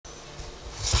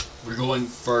we're going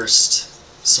first,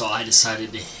 so I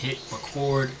decided to hit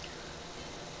record.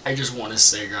 I just want to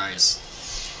say, guys,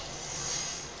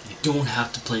 you don't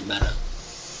have to play meta.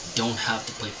 You don't have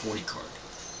to play 40 card.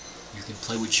 You can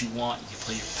play what you want. You can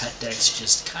play your pet decks.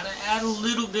 Just kind of add a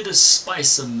little bit of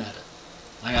spice of meta,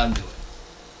 like I'm doing.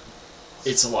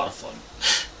 It's a lot of fun.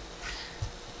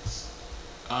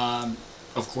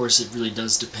 Of course, it really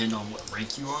does depend on what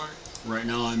rank you are. Right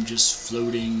now, I'm just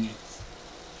floating,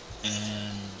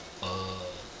 and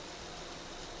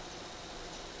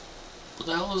what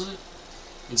the hell is it?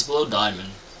 It's below diamond.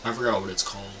 I forgot what it's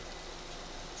called.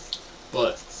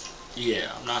 But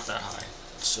yeah, I'm not that high,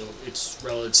 so it's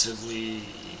relatively.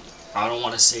 I don't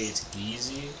want to say it's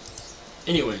easy.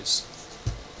 Anyways,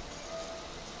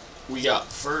 we got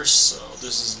first, so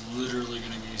this is literally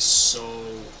gonna be so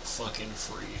fucking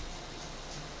free.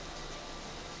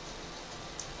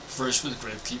 First with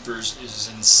Gravekeepers is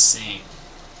insane.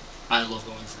 I love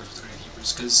going first with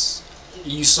Gravekeepers because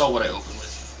you saw what I opened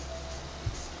with.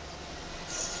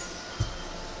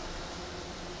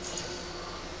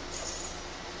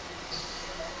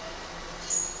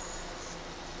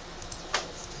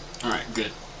 Alright,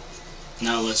 good.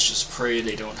 Now let's just pray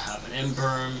they don't have an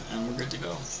imperm, and we're good to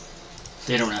go.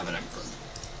 They don't have an imperm.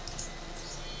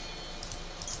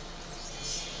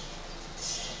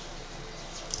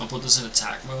 I'll put this in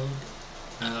attack mode,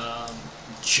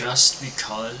 just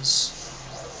because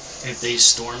if they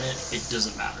storm it, it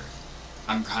doesn't matter.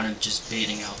 I'm kind of just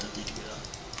baiting out that they do that.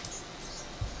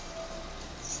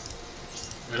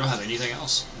 They don't have anything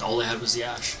else. All they had was the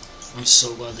Ash. I'm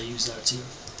so glad they used that too.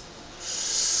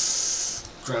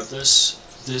 Grab this.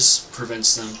 This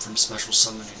prevents them from special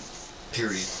summoning,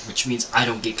 period. Which means I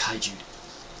don't get kaiju'd.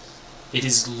 It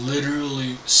is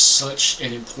literally such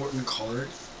an important card.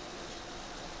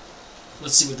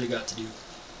 Let's see what they got to do.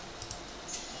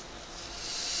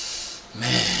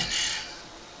 Man.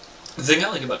 The thing I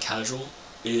like about casual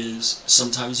is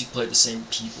sometimes you play the same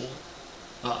people.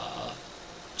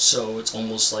 So it's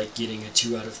almost like getting a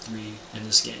 2 out of 3 in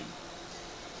this game.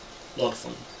 A lot of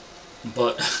fun.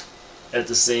 But at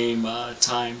the same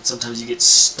time, sometimes you get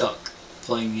stuck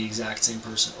playing the exact same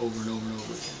person over and over and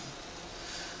over again.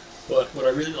 But what I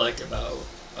really like about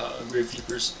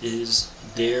Gravekeepers is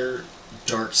their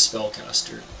dark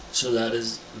spellcaster, so that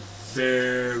is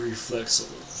very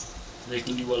flexible. They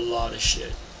can do a lot of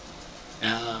shit.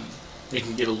 They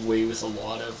can get away with a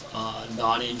lot of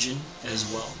non-engine as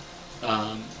well.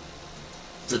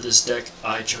 For this deck,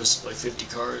 I chose to play 50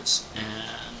 cards,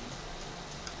 and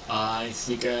I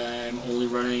think I'm only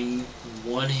running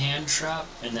one hand trap,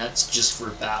 and that's just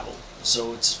for battle.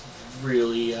 So it's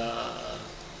really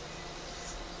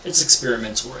it's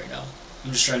experimental right now.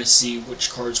 I'm just trying to see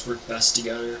which cards work best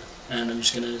together, and I'm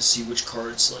just gonna see which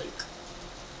cards like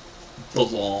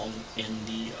belong in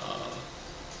the.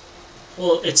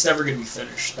 Well, it's never gonna be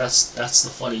finished. That's the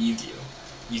fun of Yu-Gi-Oh.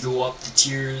 You go up the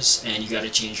tiers, and you gotta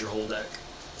change your whole deck.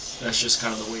 That's just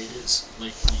kind of the way it is.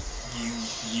 Like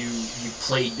you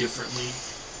play differently,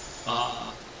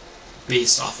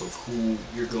 based off of who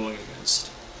you're going against.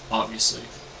 Obviously.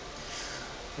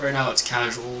 Right now it's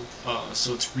casual,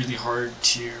 so it's really hard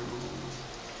to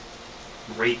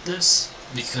rate this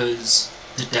because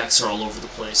the decks are all over the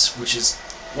place, which is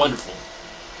wonderful.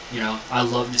 You know, I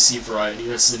love to see variety.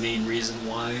 That's the main reason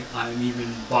why I'm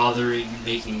even bothering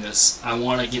making this. I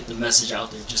want to get the message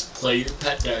out there. Just play your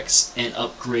pet decks and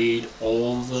upgrade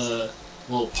all the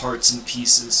little parts and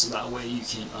pieces so that way you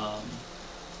can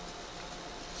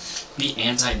be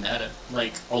anti-meta.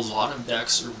 Like, a lot of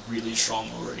decks are really strong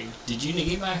already. Did you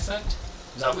negate my effect?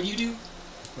 Is that what you do?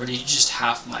 Or did you just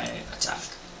half my attack?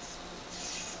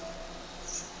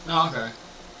 Oh, okay.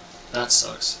 That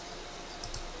sucks.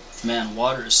 Man,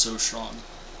 water is so strong.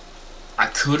 I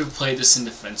could have played this in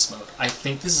defense mode. I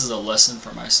think this is a lesson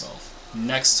for myself.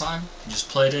 Next time, just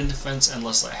play it in defense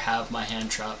unless I have my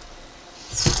hand trap.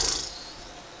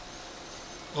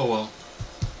 Oh well.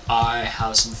 I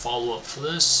have some follow-up for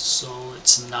this, so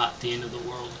it's not the end of the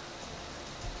world.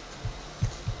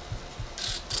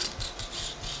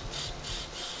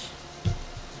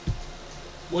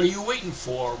 What are you waiting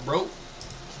for, bro?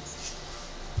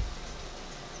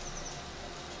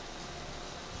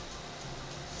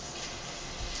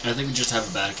 I think we just have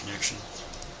a bad connection.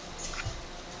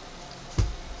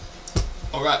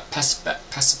 Alright, pass it back,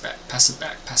 pass it back, pass it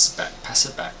back, pass it back, pass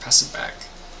it back, pass it back.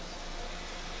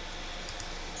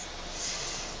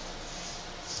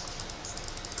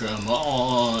 Come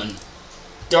on.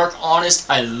 Dark Honest,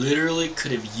 I literally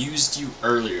could have used you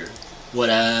earlier.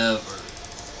 Whatever.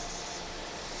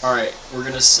 Alright, we're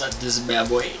gonna set this bad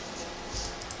boy.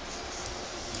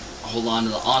 Hold on to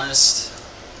the Honest.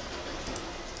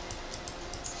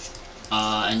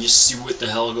 and just see what the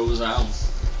hell goes down.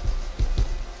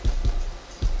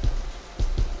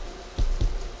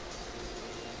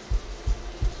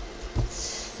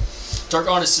 Dark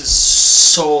Honest is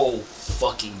so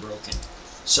fucking broken.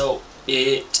 So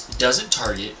it doesn't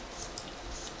target.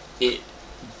 It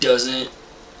doesn't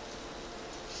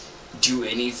do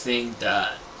anything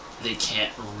that they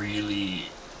can't really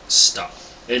stop.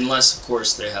 Unless, of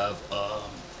course, they have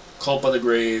Cult by the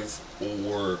Grave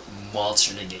or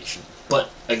Monster Negation. But,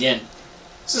 again,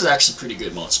 this is actually pretty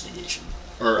good Monster Negation.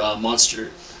 Or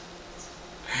Monster...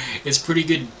 It's pretty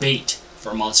good bait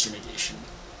for Monster Negation.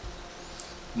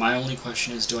 My only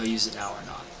question is, do I use it now or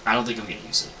not? I don't think I'm going to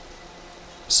use it.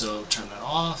 So, turn that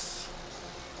off.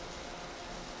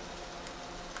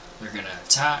 They're going to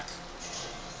attack.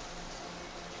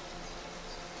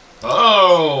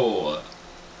 Oh!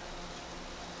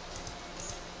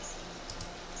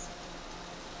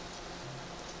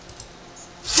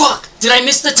 Fuck! Did I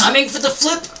miss the timing for the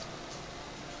flip?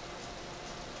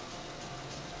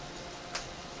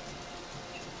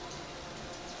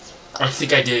 I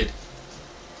think I did.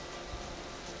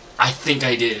 I think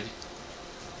I did.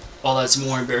 Oh, that's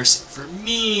more embarrassing for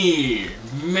me.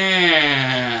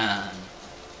 Man.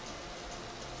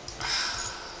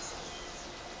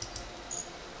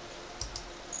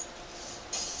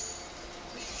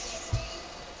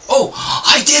 Oh,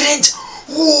 I didn't!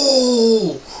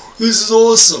 Whoa! This is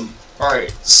awesome.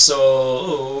 Alright,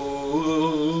 so...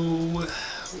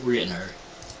 we're getting her.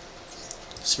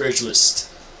 Spiritualist.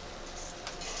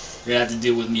 You're gonna have to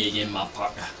deal with me again, my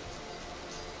partner.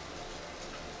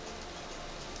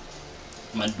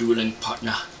 My dueling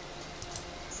partner.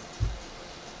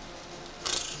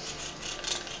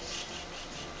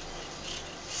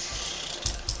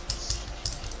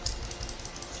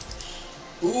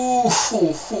 Ooh,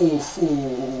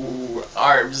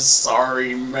 I'm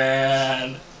sorry,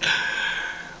 man.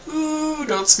 Ooh,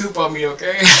 don't scoop on me,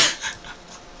 okay?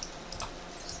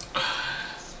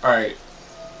 Alright.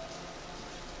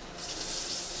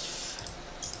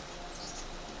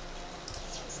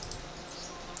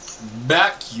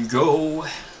 Back you go.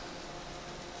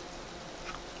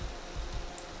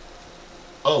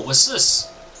 Oh, what's this?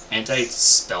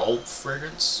 Anti-spell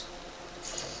fragrance?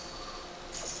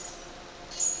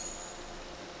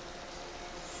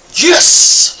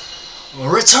 Yes!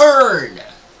 Return!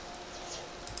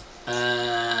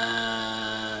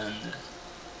 And...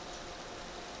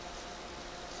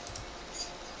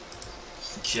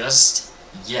 just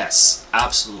yes.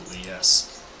 Absolutely yes.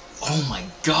 Oh my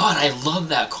god, I love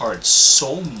that card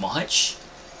so much.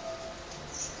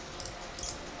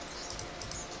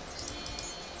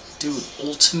 Dude,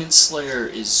 Ultimate Slayer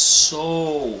is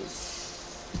so...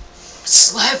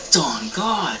 slept on,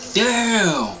 god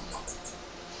damn!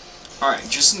 Alright,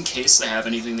 just in case they have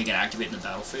anything they can activate in the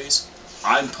battle phase,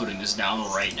 I'm putting this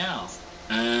down right now.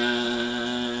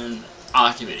 And I'll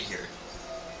activate it here.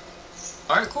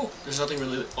 Alright, cool. There's nothing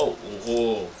really... oh,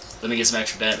 whoa. Let me get some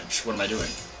extra damage. What am I doing?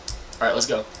 Alright, let's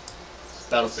go.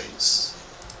 Battle phase.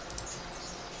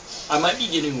 I might be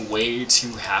getting way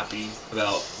too happy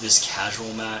about this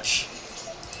casual match,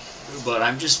 but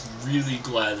I'm just really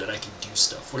glad that I can do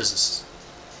stuff. What is this?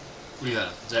 What do you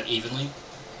have? Is that evenly?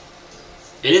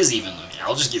 It is evenly.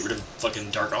 I'll just get rid of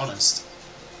fucking Dark Honest.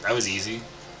 That was easy.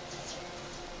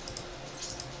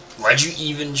 Why'd you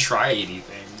even try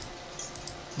anything?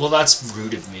 Well, that's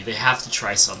rude of me. They have to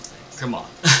try something. Come on.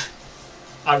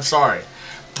 I'm sorry.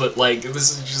 But, like,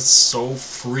 this is just so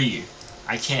free.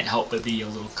 I can't help but be a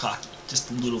little cocky. Just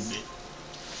a little bit.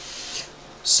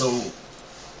 So,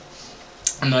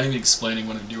 I'm not even explaining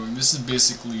what I'm doing. This is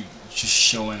basically just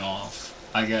showing off.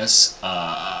 I guess,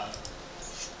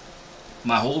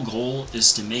 my whole goal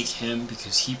is to make him,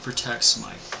 because he protects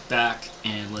my back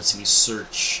and lets me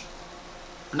search.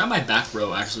 Not my back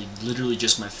row, actually, literally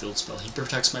just my field spell. He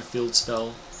protects my field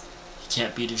spell. He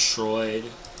can't be destroyed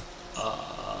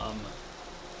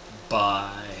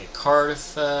by card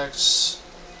effects,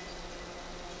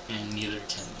 and neither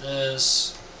can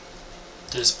this.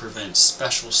 This prevents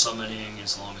special summoning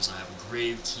as long as I have a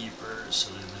Gravekeepers,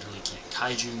 so they literally can't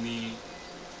kaiju me.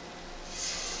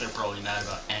 They're probably mad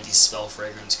about anti-spell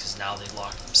fragrance because now they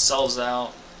locked themselves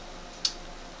out.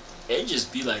 It'd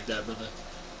just be like that, brother.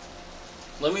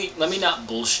 Let me not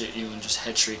bullshit you and just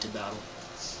head straight to battle.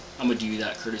 I'm gonna do you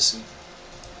that courtesy.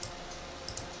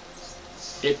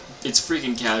 It's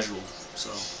freaking casual,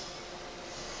 so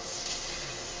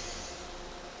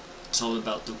it's all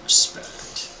about the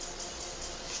respect.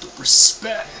 The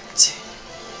respect.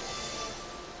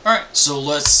 Alright, so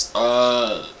let's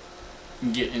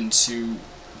get into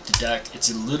the deck.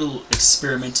 It's a little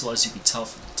experimental, as you can tell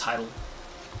from the title.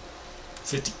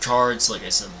 50 cards, like I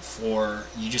said before.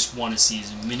 You just want to see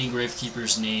as many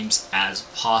Gravekeepers names as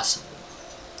possible.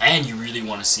 And you really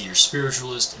want to see your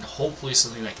Spiritualist and hopefully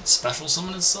something that can special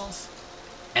summon itself.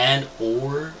 And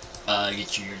or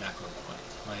get you your Necro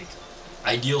Valley. Like,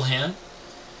 ideal hand,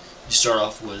 you start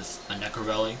off with a Necro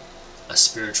Valley, a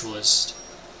Spiritualist,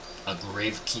 a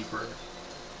Gravekeeper,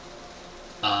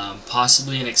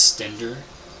 possibly an Extender,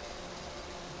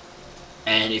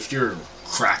 and if you're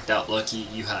cracked out lucky,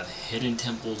 you have Hidden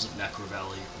Temples of Necro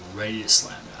Valley ready to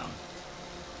slam down.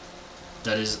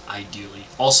 That is ideally.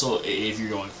 Also, if you're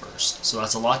going first. So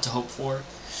that's a lot to hope for.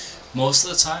 Most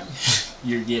of the time,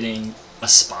 you're getting a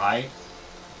Spy.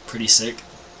 Pretty sick,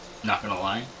 not gonna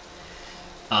lie.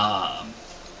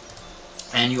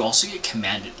 And you also get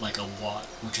Commanded, like, a lot,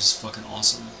 which is fucking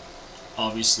awesome.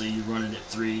 Obviously, you run it at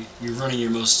 3. You're running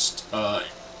your most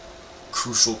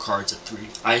crucial cards at 3.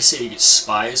 I say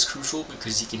Spy is crucial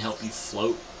because he can help you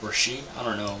float, or she, I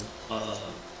don't know,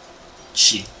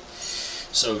 she.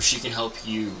 So she can help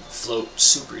you float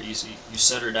super easy. You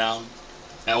set her down,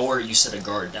 or you set a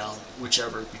guard down,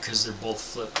 whichever, because they're both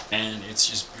flip, and it's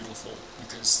just beautiful,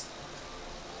 because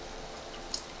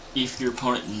if your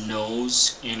opponent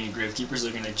knows any Gravekeepers,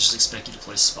 they're going to just expect you to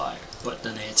play Spy, but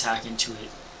then they attack into it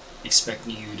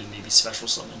expecting you to maybe special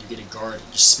summon. You get a guard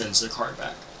and just spins their card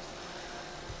back.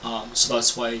 So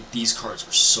that's why these cards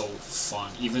are so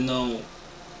fun. Even though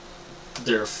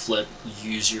they're flip,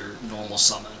 you use your normal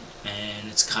summon, and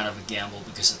it's kind of a gamble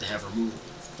because if they have removal,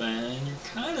 then you're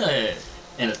kind of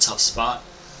in a tough spot.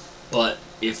 But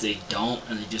if they don't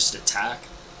and they just attack,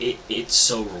 it's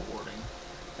so rewarding.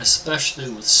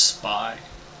 Especially with Spy,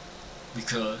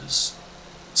 because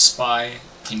Spy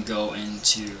can go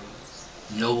into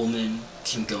Nobleman,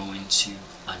 can go into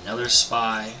another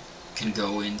Spy, can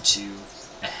go into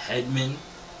a Headman,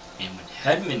 and when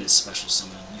Headman is special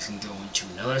summoned, you can go into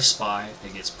another Spy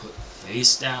that gets put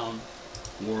face down,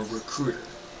 or Recruiter.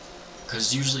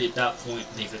 Because usually at that point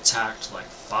they've attacked like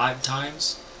 5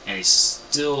 times, and they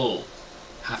still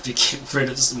have to get rid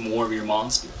of some more of your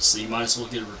monsters. So you might as well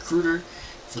get a Recruiter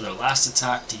for their last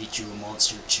attack to get you a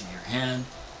monster to your hand.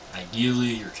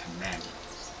 Ideally, you're Commanded.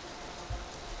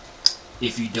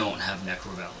 If you don't have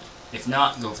Necro Valley. If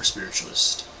not, go for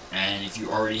Spiritualist. And if you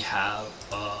already have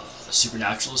a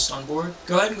Supernaturalist on board,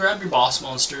 go ahead and grab your boss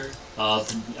monster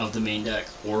of the main deck,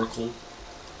 Oracle,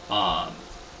 and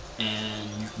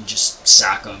you can just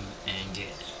sack them and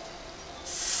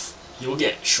you'll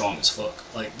get strong as fuck.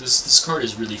 Like, this card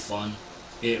is really fun.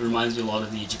 It reminds me a lot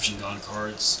of the Egyptian God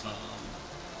cards.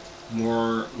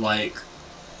 More like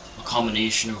a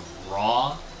combination of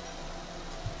Raw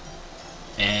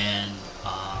and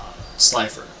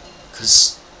Slifer,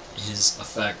 because his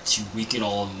effect to weaken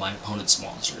all of my opponent's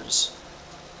monsters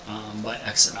by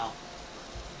X amount,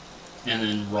 and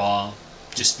then Raw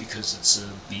just because it's a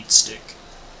beat stick.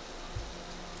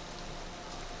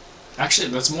 Actually,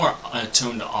 that's more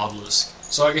attuned to Obelisk,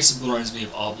 so I guess it reminds me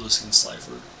of Obelisk and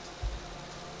Slifer.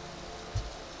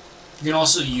 You can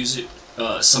also use it,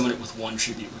 summon it with 1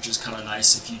 tribute, which is kind of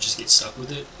nice if you just get stuck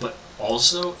with it, but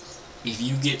also, if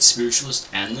you get Spiritualist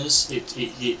and this,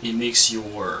 it makes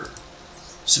your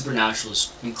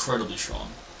Supernaturalist incredibly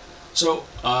strong. So,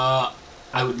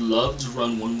 I would love to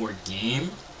run one more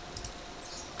game,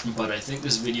 but I think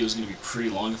this video is going to be pretty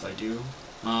long if I do.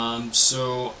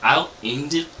 So I'll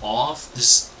end it off,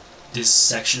 this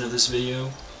section of this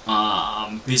video,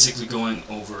 basically going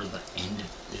over the end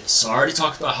of this. So I already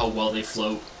talked about how well they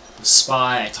float with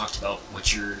Spy. I talked about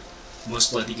what you're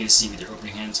most likely going to see with your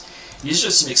opening hands. These are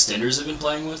just some extenders I've been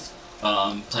playing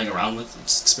around with.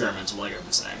 It's experimental, like I've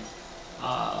been saying.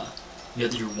 You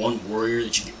have your one warrior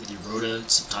that you get with your Rhoda.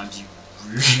 Sometimes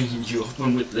you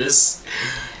open with this.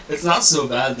 It's not so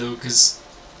bad though, because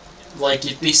like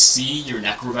if they see your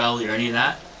Necro Valley or any of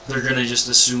that, they're gonna just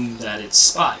assume that it's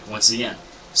Spy once again.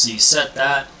 So you set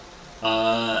that,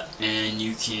 and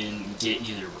you can get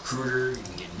either Recruiter, you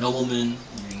can get Nobleman,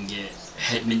 you can get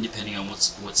Headman depending on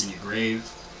what's in your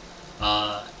grave.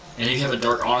 And if you have a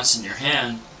Dark Honest in your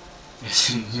hand,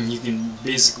 you can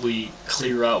basically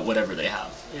clear out whatever they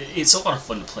have. It's a lot of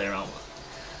fun to play around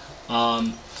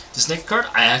with. This next card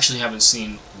I actually haven't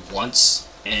seen once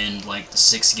in like the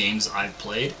 6 games I've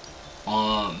played.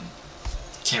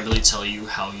 Can't really tell you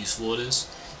how useful it is.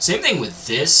 Same thing with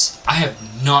this. I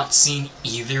have not seen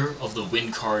either of the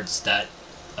win cards that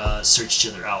search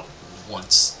each other out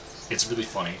once. It's really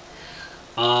funny.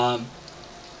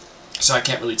 So I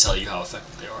can't really tell you how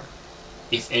effective they are.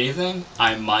 If anything,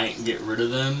 I might get rid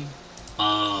of them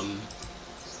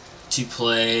to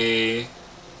play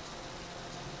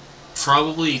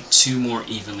probably 2 more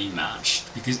evenly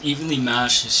matched. Because evenly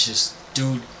matched is just,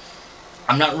 dude,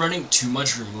 I'm not running too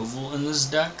much removal in this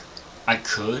deck. I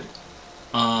could.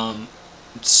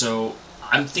 So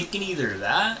I'm thinking either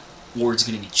that, or it's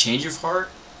going to be Change of Heart,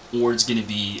 or it's going to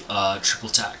be Triple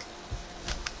Attack.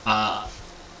 I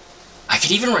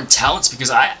could even run Talents because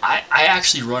I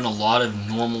actually run a lot of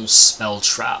normal Spell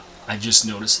Trap. I just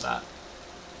noticed that.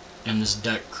 And this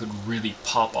deck could really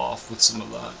pop off with some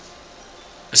of that.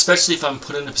 Especially if I'm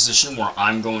put in a position where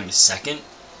I'm going second,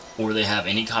 or they have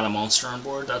any kind of monster on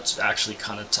board. That's actually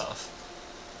kind of tough.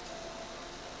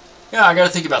 Yeah, I gotta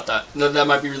think about that. That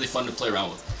might be really fun to play around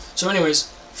with. So anyways,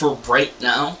 for right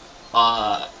now,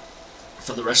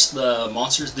 for the rest of the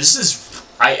monsters, this is...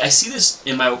 I see this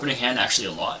in my opening hand actually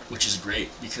a lot, which is great,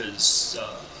 because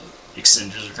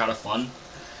extenders are kind of fun.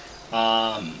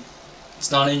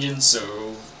 It's non-engine,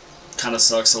 so kind of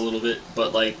sucks a little bit,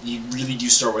 but like you really do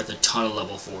start with a ton of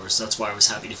level 4s. That's why I was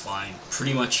happy to find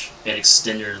pretty much an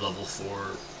extender level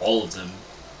 4, all of them,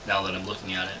 now that I'm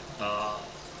looking at it,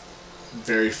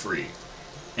 very free.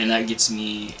 And that gets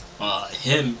me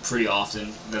him pretty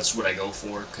often. That's what I go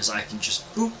for, because I can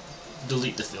just boop,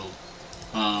 delete the field.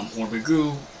 Or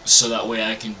Magoo, so that way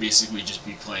I can basically just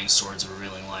be playing Swords of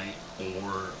Revealing Light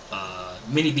or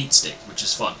Mini Beat Stick, which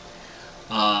is fun.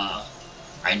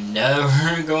 I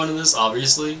never go into this,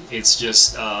 obviously. It's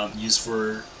just used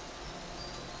for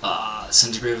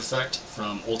Centigrade effect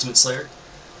from Ultimate Slayer.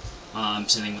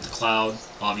 Same thing with the Cloud,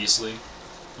 obviously.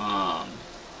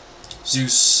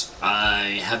 Zeus,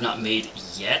 I have not made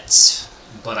yet,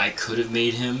 but I could have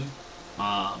made him.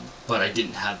 But I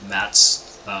didn't have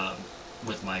mats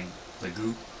with my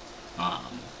Magoo,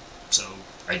 so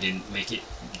I didn't make it.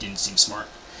 It didn't seem smart.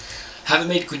 Haven't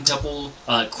made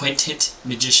Quintet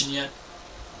Magician yet.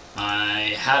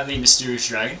 I have made Mysterious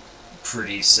Dragon,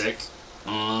 pretty sick.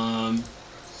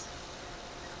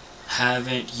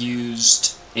 Haven't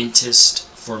used Intist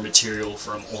for material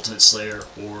from Ultimate Slayer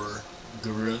or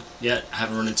Guru yet. I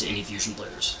haven't run into any fusion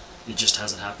players. It just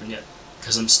hasn't happened yet,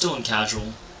 because I'm still in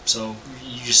casual, so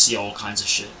you just see all kinds of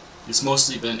shit. It's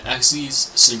mostly been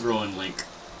Xyz, Synchro, and Link.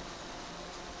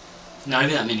 Not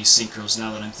even that many Synchros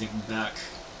now that I'm thinking back.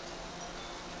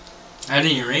 At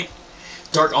any rate,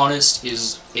 Dark Honest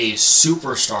is a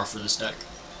superstar for this deck.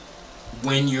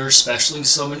 When you're special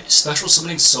summoning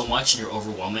so much and you're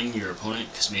overwhelming your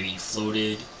opponent because maybe you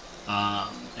floated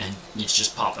and it's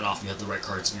just popping off and you have the right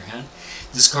cards in your hand,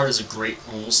 this card is a great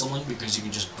normal summon because you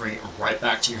can just bring it right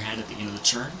back to your hand at the end of the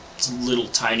turn. It's a little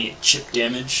tiny chip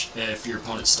damage. If your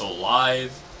opponent's still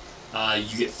alive,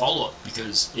 you get follow-up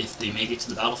because if they make it to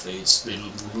the battle phase, they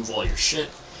remove all your shit.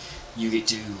 You get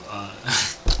to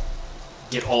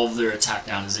get all of their attack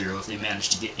down to 0 if they manage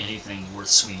to get anything worth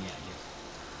swinging at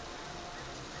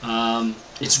you.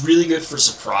 It's really good for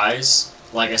surprise.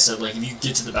 Like I said, like if you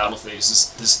get to the battle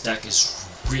phase, this deck is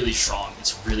really strong.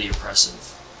 It's really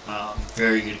oppressive.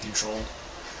 Very good control.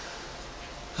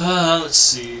 Let's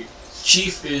see.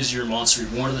 Chief is your monster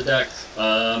reborn of the deck.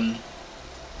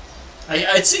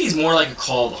 I'd say he's more like a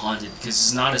Call of the Haunted because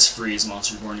it's not as free as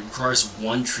Monster Reborn. It requires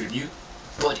 1 tribute,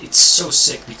 but it's so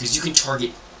sick because you can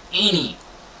target any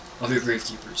of your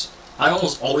Gravekeepers. I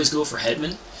almost always go for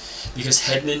Headman because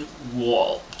Headman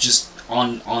will just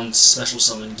on special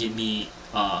summon give me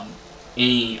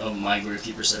any of my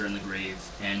Gravekeepers that are in the grave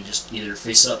and just either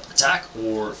face up attack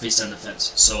or face down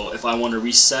defense. So if I want to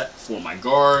reset for my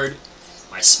guard,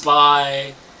 my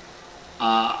spy,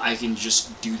 I can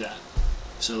just do that.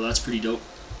 So that's pretty dope.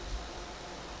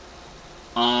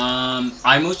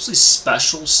 I mostly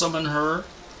special summon her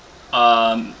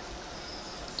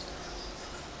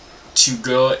to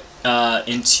go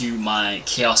into my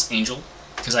Chaos Angel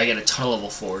because I get a ton of level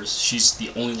 4s. She's the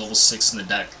only level 6 in the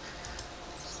deck.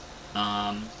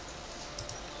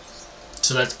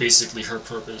 So that's basically her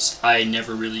purpose. I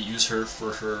never really use her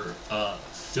for her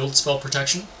field spell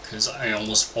protection because I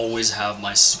almost always have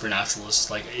my Supernaturalist.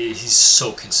 Like, he's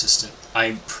so consistent.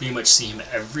 I pretty much see him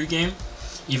every game.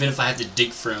 Even if I have to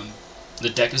dig for him, the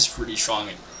deck is pretty strong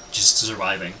at just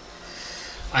surviving.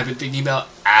 I've been thinking about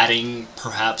adding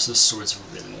perhaps the Swords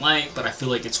of Revealing Light, but I feel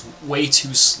like it's way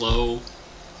too slow.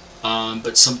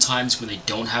 But sometimes when they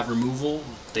don't have removal,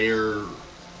 they're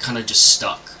kind of just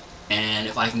stuck. And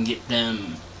if I can get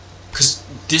them... Because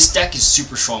this deck is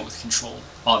super strong with control,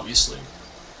 obviously.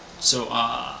 So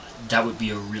that would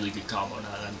be a really good combo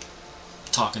now that I'm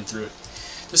talking through it.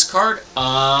 This card,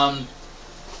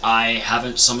 I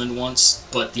haven't summoned once,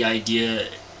 but the idea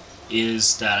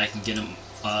is that I can get him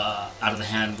out of the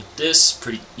hand with this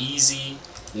pretty easy,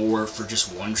 or for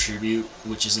just 1 tribute,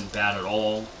 which isn't bad at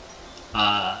all.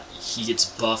 He gets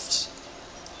buffed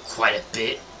quite a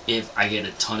bit if I get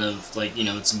a ton of, like, you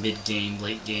know, it's mid-game,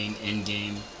 late-game,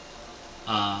 end-game.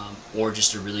 or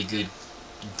just a really good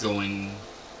going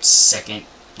second.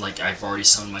 Like, I've already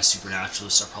summoned my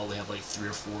Supernaturalist, so I probably have like 3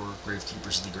 or 4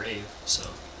 Gravekeepers in the grave, so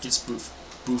it gets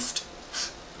boofed.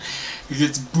 It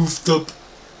gets boofed up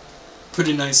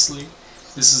pretty nicely.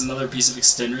 This is another piece of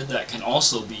extender that can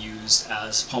also be used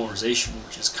as polymerization,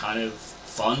 which is kind of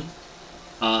fun.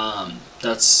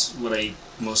 That's what I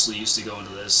mostly used to go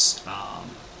into this.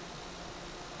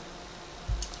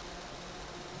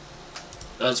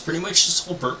 That's pretty much its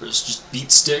whole purpose. Just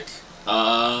beat stick,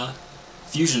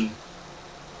 fusion,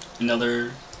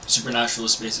 another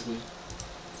Supernaturalist basically.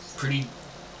 Pretty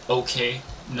okay,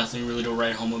 nothing really to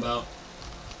write home about.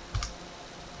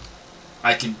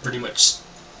 I can pretty much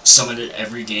summon it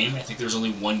every game. I think there was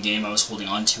only one game I was holding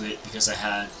on to it because I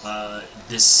had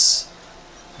this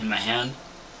in my hand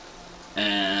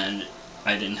and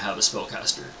I didn't have a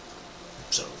spellcaster.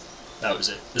 So that was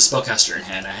it. The spellcaster in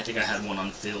hand, I think I had one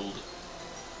unfilled.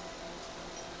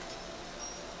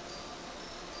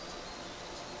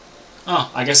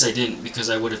 Oh, I guess I didn't because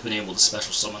I would have been able to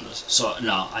special summon this. So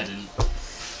no, I didn't.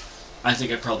 I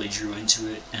think I probably drew into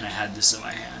it and I had this in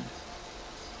my hand.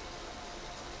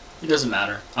 It doesn't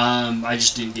matter. I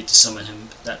just didn't get to summon him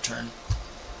that turn.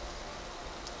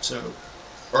 So,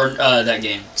 or that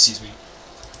game, excuse me.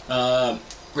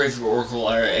 Gravekeeper Oracle,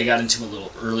 I got into him a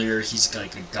little earlier. He's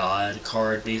like a god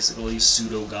card, basically,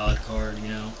 pseudo god card, you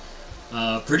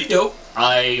know. Pretty dope.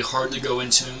 I hardly go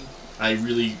into him. I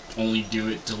really only do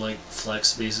it to like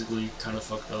flex, basically. Kind of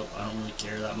fucked up. I don't really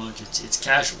care that much. It's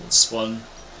casual. It's fun.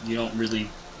 You don't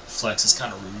really flex. It's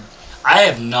kind of rude. I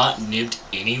have not nibbed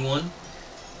anyone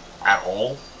at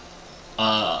all,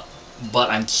 but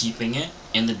I'm keeping it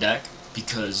in the deck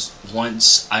because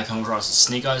once I come across a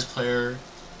Snake Eyes player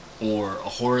or a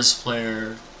Horus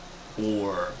player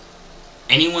or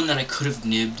anyone that I could have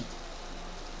nibbed,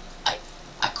 I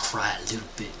cry a little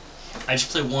bit. I just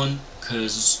play one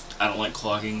because I don't like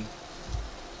clogging.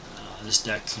 This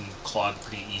deck can clog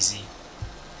pretty easy,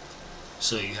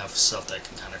 so you have stuff that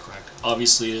can kind of crack.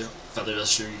 Obviously, Feather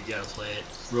Duster, you gotta play it.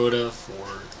 Rhoda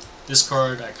for this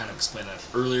card, I kind of explained that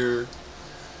earlier.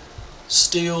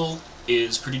 Steel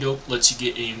is pretty dope, lets you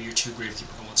get a of your 2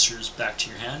 Gravekeeper monsters back to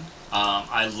your hand.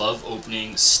 I love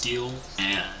opening Steel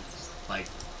and like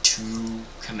 2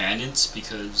 Commandants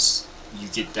because you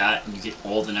get that and you get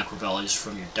all the Necrovalleys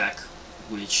from your deck,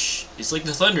 which is like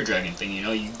the Thunder Dragon thing, you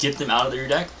know, you get them out of your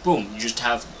deck, boom, you just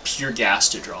have pure gas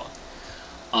to draw.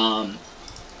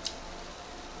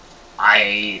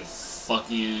 I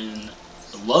fucking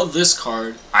love this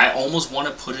card. I almost want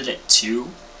to put it at 2.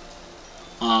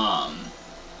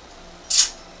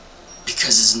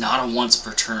 Because it's not a once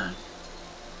per turn.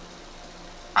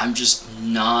 I'm just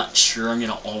not sure I'm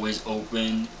going to always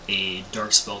open a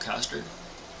Dark Spellcaster.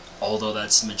 Although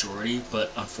that's the majority,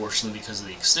 but unfortunately because of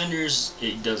the extenders,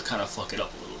 it does kind of fuck it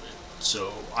up a little bit.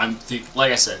 So I'm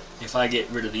like I said, if I get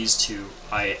rid of these 2,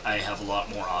 I have a lot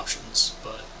more options.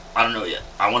 But I don't know yet.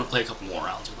 I want to play a couple more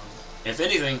rounds with them. If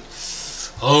anything,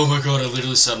 oh my god, I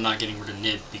literally said I'm not getting rid of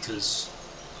Nib because,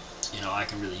 you know, I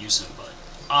can really use him, but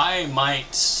I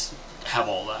might have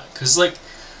all that. Because, like,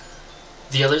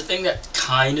 the other thing that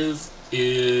kind of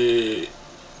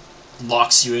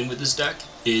locks you in with this deck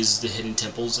is the Hidden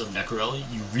Temples of Necrorelli.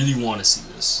 You really want to see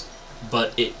this,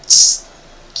 but it's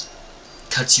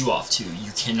cuts you off too.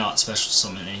 You cannot special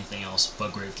summon anything else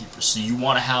but Gravekeepers. So you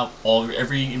want to have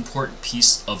every important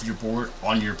piece of your board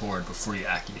on your board before you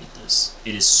activate this.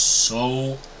 It is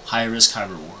so high risk, high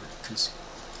reward because,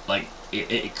 like,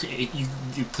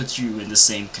 it puts you in the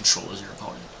same control as your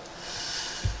opponent.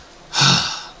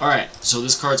 All right, so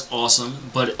this card's awesome,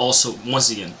 but also once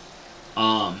again,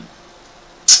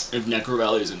 if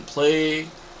Necrovalley is in play,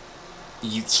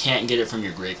 you can't get it from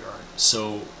your graveyard.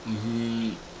 So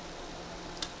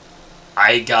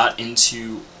I got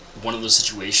into one of those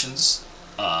situations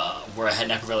where I had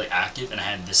Necrovalley active and I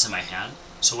had this in my hand.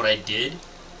 So what I did,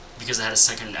 because I had a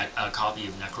second copy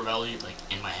of Necrovalley like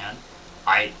in my hand,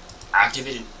 I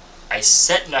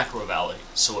set Necrovalley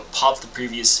so it popped the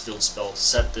previous field spell,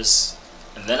 set this,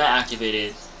 and then I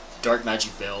activated Dark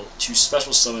Magic Veil to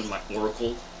special summon my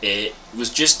Oracle. It was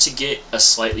just to get a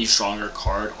slightly stronger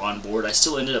card on board. I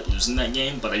still ended up losing that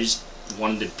game, but I just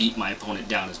wanted to beat my opponent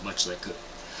down as much as I could.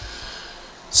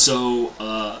 So,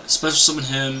 special summon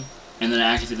him, and then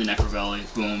I activate the Necrovalley,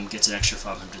 boom, gets an extra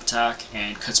 500 attack,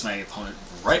 and cuts my opponent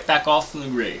right back off from the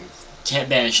grave. Can't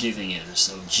banish anything either,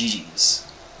 so GG's.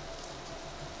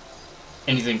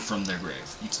 Anything from their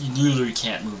grave. You literally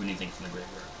can't move anything from the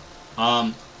graveyard.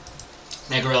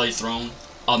 Necrovalley Throne,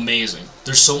 amazing.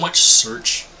 There's so much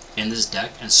search in this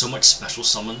deck, and so much special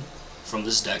summon from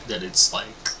this deck that it's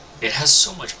like, it has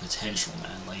so much potential,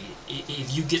 man. Like,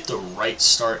 if you get the right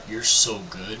start, you're so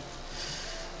good.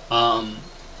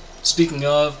 Speaking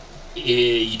of,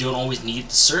 you don't always need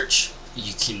the search.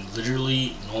 You can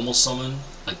literally normal summon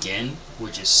again,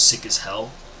 which is sick as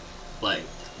hell. Like,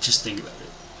 just think about it.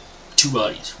 2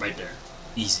 bodies right there,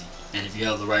 easy. And if you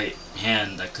have the right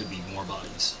hand, that could be more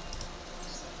bodies.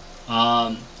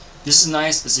 This is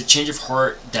nice. It's a change of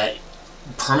heart that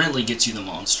permanently gets you the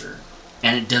monster,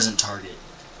 and it doesn't target.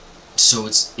 So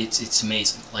it's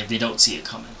amazing. Like, they don't see it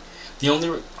coming. The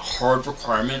only hard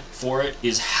requirement for it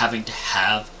is having to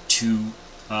have 2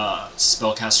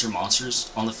 spellcaster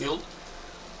monsters on the field.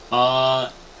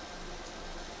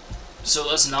 So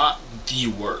that's not the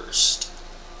worst.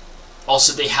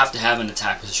 Also, they have to have an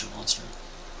attack position monster.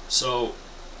 So,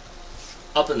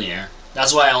 up in the air.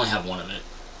 That's why I only have 1 of it.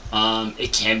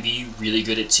 It can be really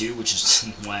good at 2, which is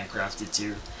why I crafted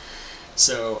 2.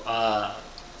 So,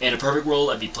 in a perfect world,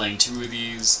 I'd be playing 2 of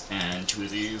these and 2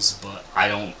 of these, but I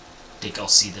don't think I'll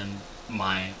see them,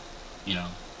 my,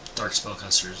 dark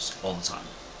spellcasters all the time.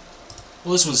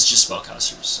 Well, this one's just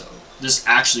spellcasters, so this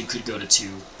actually could go to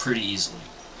 2 pretty easily.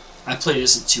 I play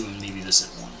this at 2 and maybe this at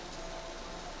 1.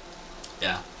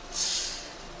 Yeah.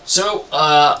 So,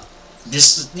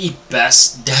 this is the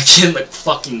best deck in the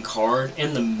fucking card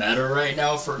in the meta right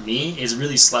now for me. It's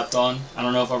really slept on. I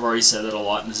don't know if I've already said that a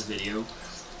lot in this video,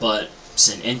 but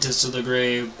send Intus to the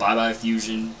grave, bye-bye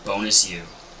fusion, bonus you.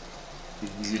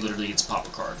 You literally get to pop a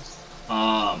card.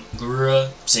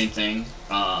 Gurura, same thing.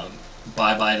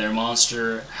 Bye-bye their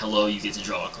monster, hello, you get to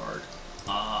draw a card.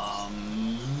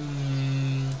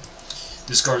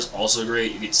 This card is also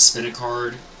great. You get to spin a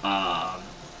card,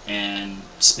 and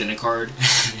spin a card.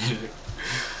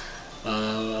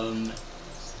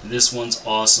 This one's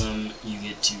awesome. You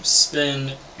get to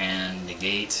spin and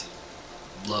negate.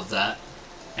 Love that.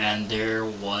 And there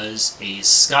was a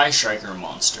Sky Striker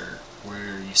monster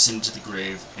where you send it to the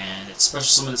grave and it special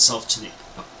summons itself to the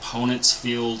opponent's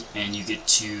field, and you get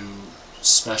to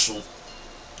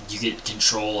you get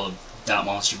control of that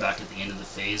monster back at the end of the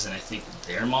phase, and I think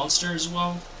their monster as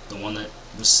well, the one that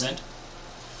was sent,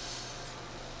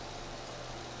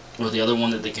 or the other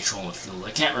one that they control in the field.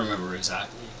 I can't remember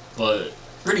exactly, but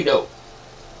pretty dope.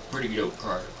 Pretty dope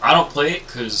card. I don't play it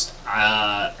because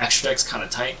extra deck's kind of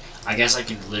tight. I guess I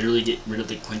can literally get rid of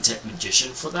the Quintet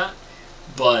Magician for that,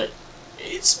 but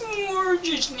it's more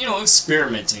just,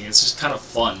 experimenting. It's just kind of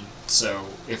fun. So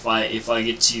if I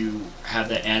get to have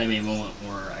that anime moment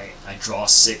where I draw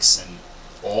 6 and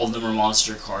all of them are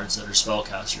monster cards that are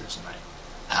spellcasters, and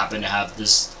I happen to have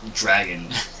this dragon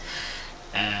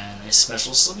and I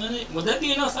special summon it, would that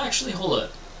be enough actually? Hold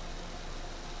up.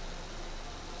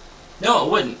 No,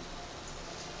 it wouldn't.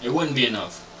 It wouldn't be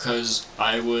enough, because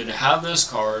I would have this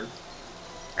card,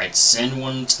 I'd send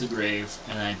one to the grave,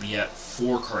 and I'd be at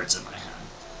 4 cards in my hand,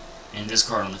 and this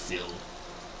card on the field,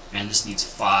 and this needs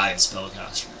 5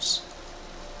 spellcasters.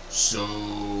 So,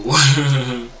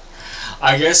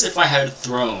 I guess if I had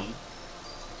Throne,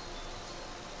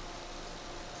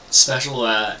 special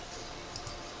that,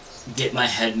 get my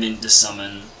Headman to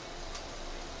summon,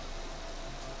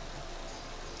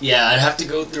 yeah, I'd have to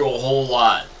go through a whole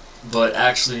lot, but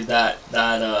actually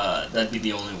that'd be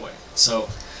the only way. So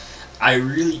I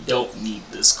really don't need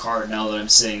this card now that I'm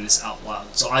saying this out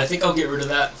loud. So I think I'll get rid of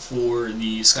that for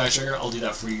the Sky Striker. I'll do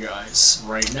that for you guys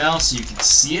right now so you can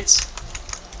see it.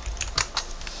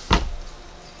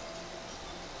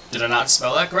 Did I not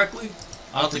spell that correctly?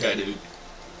 I don't think I did.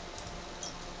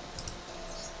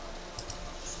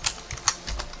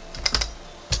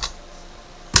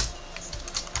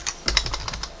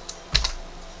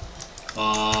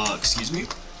 Excuse me?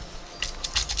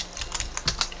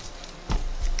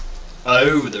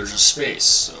 Oh, there's a space,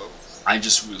 so I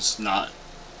just was not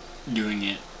doing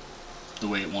it the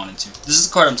way it wanted to. This is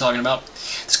the card I'm talking about.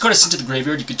 This card is sent to the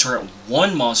graveyard. You can target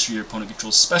 1 monster your opponent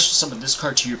controls. Special summon this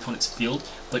card to your opponent's field,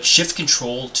 but shift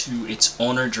control to its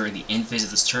owner during the end phase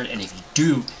of this turn, and if you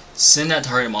do, send that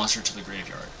target monster to the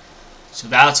graveyard. So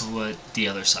that's what the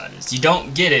other side is. You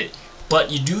don't get it,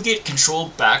 but you do get control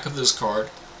back of this card,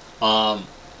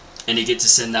 and you get to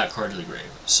send that card to the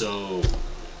grave. So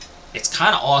it's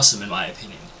kind of awesome in my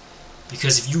opinion,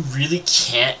 because if you really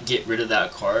can't get rid of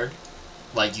that card,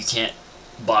 like you can't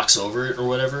box over it or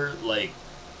whatever, like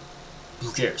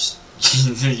who cares?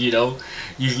 You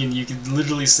can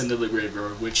literally send it to the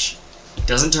graveyard, which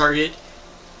doesn't target.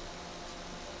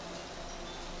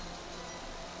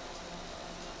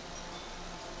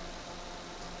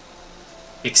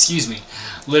 Excuse me.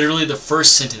 Literally the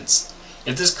first sentence.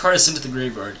 If this card is sent to the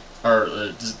graveyard, or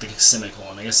the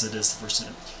semicolon, I guess it is the first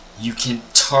sentence, you can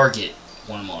target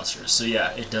 1 monster. So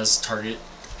yeah, it does target.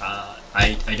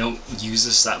 I don't use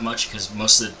this that much because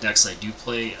most of the decks I do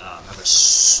play have a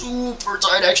super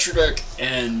tight extra deck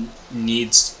and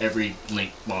needs every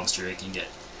link monster it can get.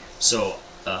 So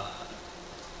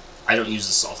I don't use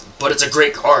this often, but it's a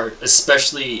great card,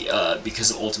 especially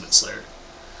because of Ultimate Slayer.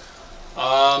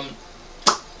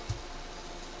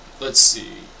 Let's see.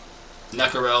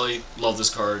 Necro Rally, love this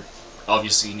card.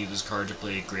 Obviously, you need this card to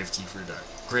play a Gravekeeper deck.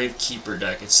 Gravekeeper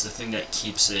deck, it's the thing that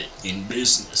keeps it in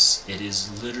business. It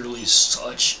is literally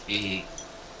such a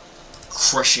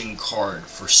crushing card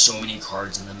for so many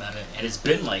cards in the meta, and it's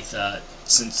been like that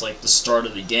since like the start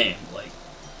of the game. Like,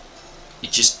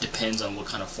 it just depends on what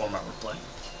kind of format we're playing.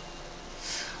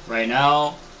 Right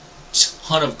now,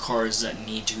 ton of cards that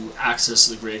need to access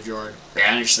the graveyard,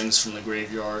 banish things from the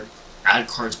graveyard, add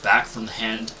cards back from the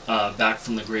hand, back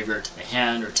from the graveyard to the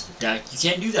hand or to the deck. You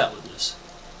can't do that with this.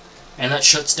 And that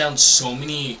shuts down so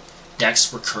many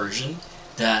decks' recursion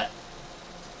that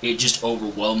it just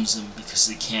overwhelms them because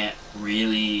they can't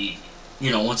really,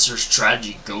 you know, once their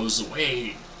strategy goes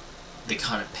away, they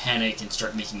kind of panic and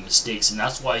start making mistakes, and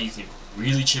that's why you can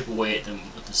really chip away at them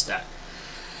with this deck.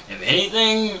 If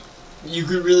anything, you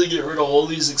could really get rid of all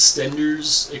these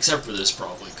extenders, except for this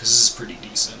probably, because this is pretty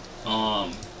decent,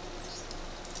 and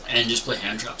just play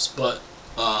hand traps. But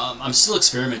I'm still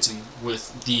experimenting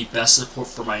with the best support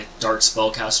for my dark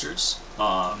spellcasters,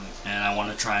 and I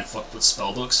want to try and fuck with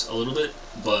spellbooks a little bit,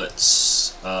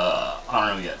 but I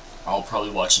don't know yet. I'll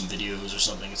probably watch some videos or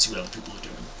something and see what other people are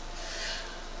doing.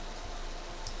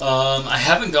 I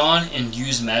haven't gone and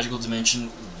used Magical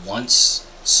Dimension once,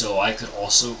 so I could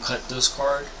also cut this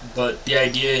card, but the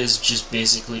idea is just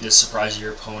basically to surprise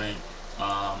your opponent,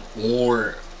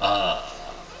 or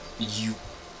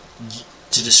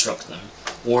to disrupt them,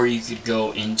 or you could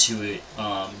go into it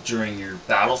during your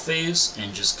battle phase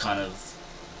and just kind of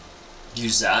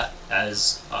use that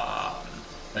as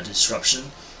a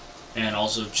disruption, and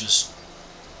also just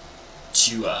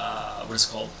to what is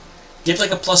it called? Get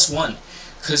like a +1,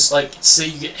 because like say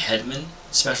you get Headman,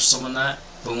 special summon that,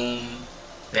 boom,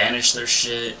 banish their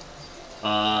shit,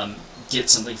 get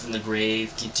something from the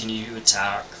grave, continue to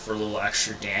attack for a little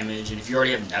extra damage, and if you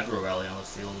already have Necro Rally on the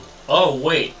field, oh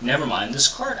wait, never mind, this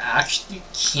card actually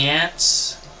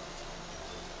can't.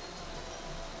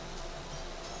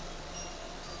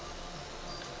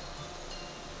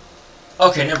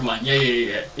 Okay, never mind.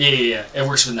 Yeah. It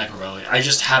works with Necro Rally. I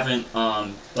just haven't,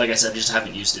 like I said, just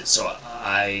haven't used it, so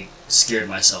I scared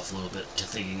myself a little bit to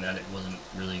thinking that it wasn't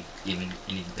really even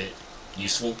any bit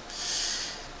useful.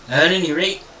 At any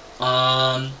rate,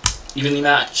 evenly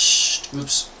matched.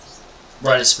 Oops.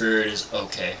 Rite of Spirit is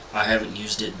okay. I haven't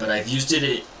used it, but I've used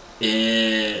it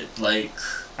I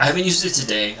haven't used it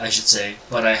today, I should say,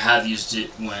 but I have used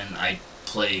it when I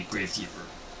play Gravekeeper.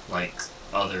 Like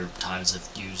other times I've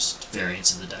used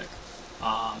variants of the deck.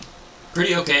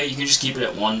 Pretty okay. You can just keep it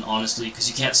at 1, honestly, because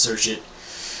you can't search it.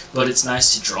 But it's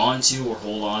nice to draw into or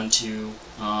hold on to.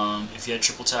 If you had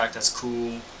triple attack, that's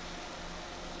cool.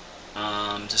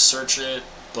 To search it,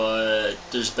 but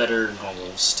there's better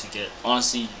normals to get.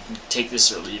 Honestly, you can take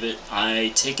this or leave it.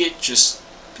 I take it just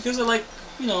because I like,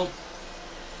 you know,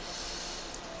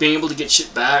 being able to get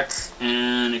shit back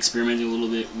and experimenting a little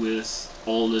bit with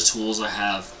all the tools I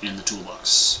have in the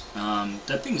toolbox.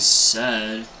 That being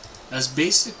said, that's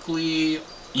basically,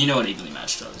 you know what Evenly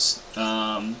Match does.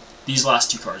 These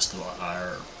last 2 cards though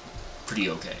are pretty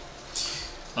okay.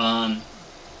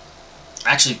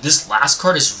 Actually, this last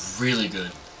card is really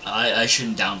good. I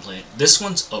shouldn't downplay it. This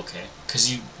one's okay,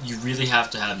 because you really have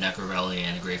to have Necro Rally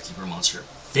and a Gravekeeper monster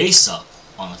face up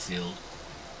on the field.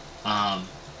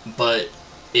 But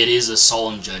it is a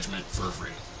Solemn Judgment for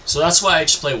free. So that's why I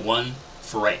just play 1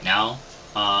 for right now,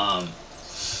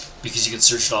 because you can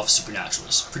search it off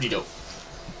Supernaturalist. Pretty dope.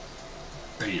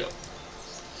 Pretty dope.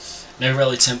 Necro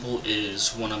Rally Temple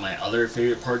is one of my other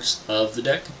favorite parts of the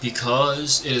deck,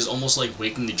 because it is almost like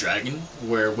Waking the Dragon,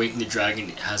 where Waking the Dragon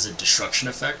has a destruction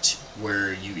effect,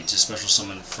 where you get to special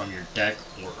summon from your deck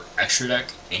or extra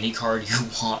deck any card you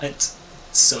want. It's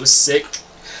so sick.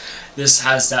 This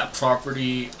has that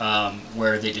property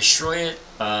where they destroy it,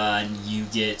 and you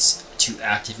get to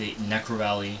activate Necro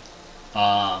Rally.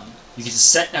 You get to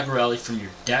set Necro Rally from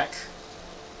your deck.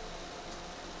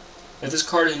 If this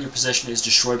card in your possession is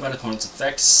destroyed by an opponent's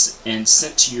effect and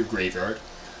sent to your graveyard,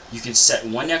 you can set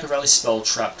 1 Necro Rally spell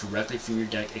trap directly from your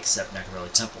deck except Necro Rally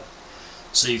Temple.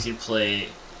 So you can play,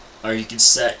 or you can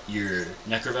set your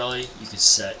Necro Rally, you can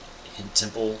set Hidden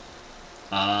Temple,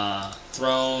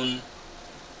 Throne,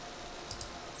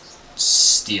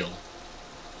 Steel.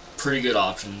 Pretty good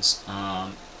options.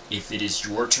 If it is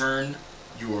your turn,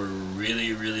 you are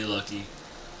really, really lucky,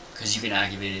 because you can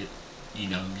activate it You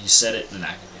know, you set it, then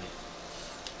activate it.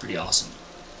 Pretty awesome.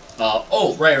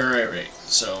 Oh, right.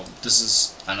 So, this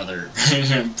is another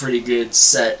pretty good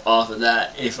set off of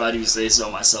that, if I do say so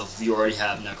myself. If you already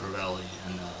have Necro Valley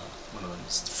and, one of them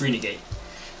is Free Negate,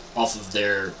 off of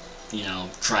their, you know,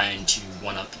 trying to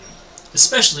one-up you.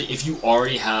 Especially if you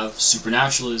already have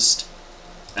Supernaturalist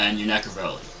and your Necro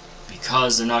Valley.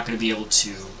 Because they're not going to be able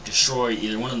to destroy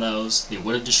either one of those. They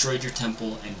would have destroyed your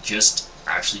temple and just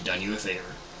actually done you a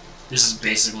favor. This is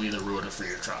basically the reward for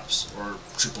your traps, or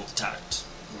triple attacked,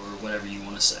 or whatever you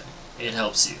want to say. It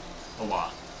helps you a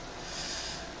lot.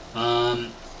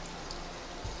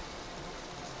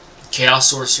 Chaos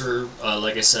Sorcerer,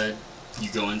 like I said,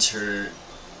 you go into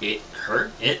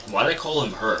her? Why did I call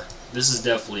him her? This is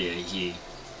definitely a he.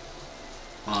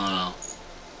 I don't know.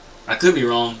 I could be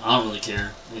wrong, I don't really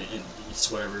care. It's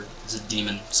whatever. It's a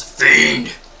demon. It's a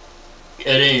fiend!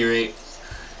 At any rate,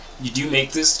 you do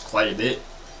make this quite a bit,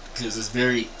 because it's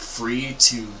very free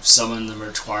to summon the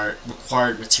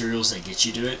required materials that get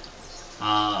you to it.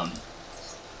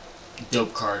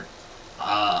 Dope card.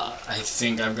 I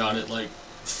think I've got it like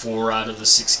 4 out of the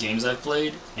 6 games I've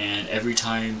played, and every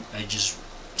time it just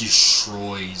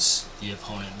destroys the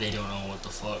opponent. They don't know what the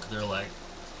fuck. They're like,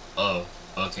 oh,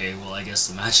 okay, well I guess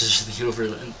the match is really over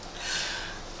then.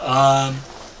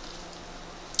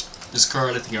 This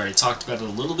card, I think I already talked about it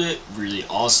a little bit. Really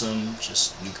awesome.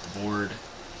 Just nuke the board.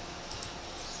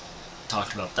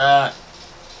 Talked about that.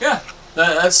 Yeah,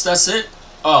 that's it.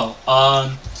 Oh,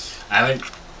 I haven't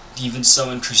even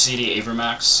summoned Crusadia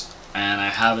Avermax, and I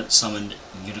haven't summoned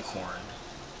Unicorn.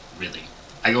 Really,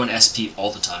 I go in SP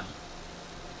all the time.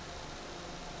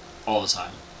 All the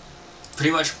time.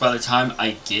 Pretty much by the time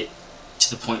I get to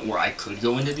the point where I could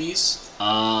go into these,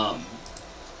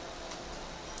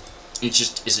 it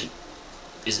just isn't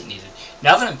needed.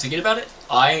 Now that I'm thinking about it,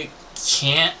 I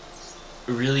can't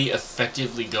really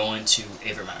effectively go into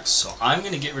Avermax, so I'm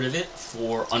gonna get rid of it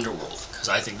for Underworld, because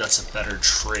I think that's a better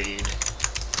trade,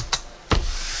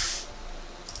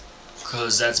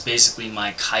 because that's basically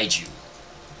my kaiju.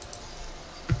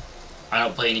 I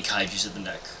don't play any kaijus in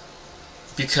the deck,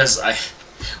 because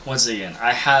once again,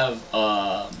 I have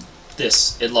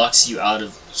this. It locks you out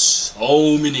of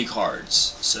so many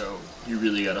cards, so you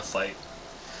really gotta fight.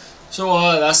 So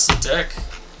that's the deck.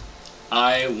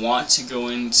 I want to go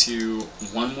into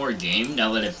one more game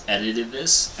now that I've edited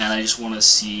this, and I just want to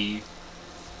see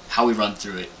how we run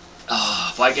through it.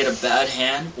 If I get a bad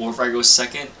hand, or if I go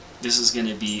second, this is going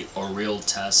to be a real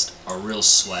test, a real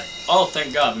sweat. Oh,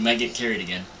 thank God, we might get carried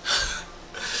again.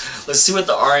 Let's see what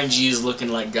the RNG is looking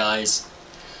like, guys.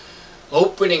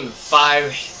 Opening 5,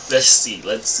 let's see.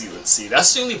 That's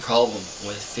the only problem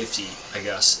with 50, I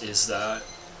guess, is that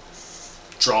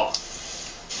draw.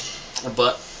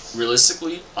 But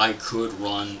realistically, I could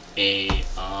run a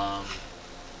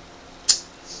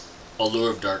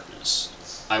Allure of Darkness.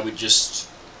 I would just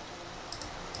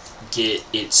get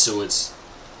it so it's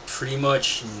pretty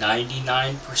much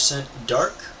 99%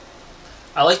 dark.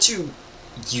 I like to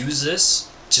use this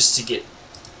just to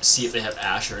see if they have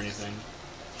Ash or anything.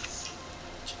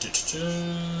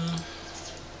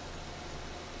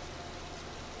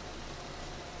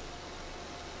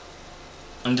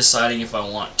 I'm deciding if I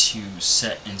want to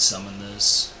set and summon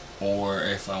this, or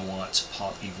if I want to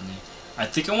pop evenly. I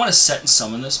think I want to set and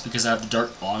summon this because I have the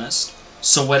Dark Honest.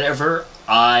 So whatever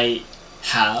I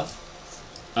have,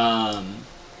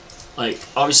 like,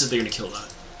 obviously they're gonna kill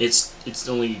that. It's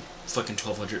only fucking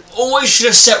 1200. Oh, I should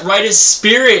have set Righteous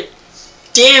Spirit!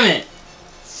 Damn it!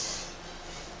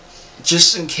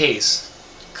 Just in case.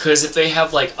 Because if they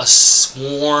have, like, a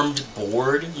swarmed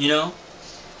board, you know?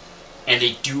 And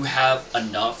they do have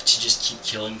enough to just keep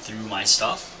killing through my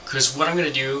stuff. Because what I'm going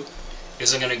to do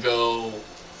is I'm going to go,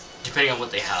 depending on what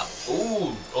they have.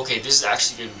 Ooh, okay, this is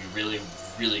actually going to be really,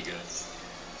 really good.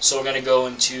 So I'm going to go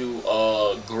into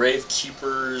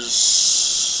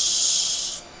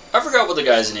Gravekeepers. I forgot what the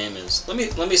guy's name is. Let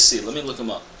me see. Let me look him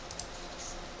up.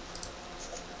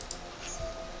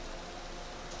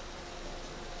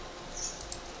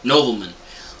 Nobleman.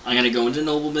 I'm going to go into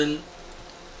Nobleman,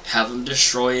 have them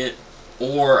destroy it,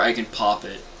 or I can pop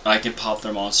it. I can pop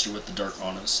their monster with the Dark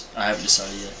Honest. I haven't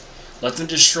decided yet. Let them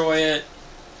destroy it,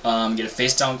 get a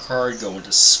face down card, go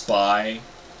into Spy,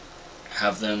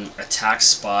 have them attack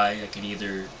Spy. I can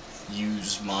either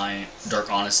use my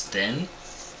Dark Honest then,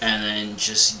 and then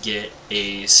just get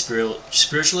a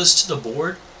Spiritualist to the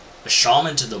board, a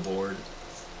Shaman to the board,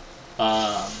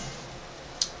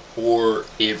 or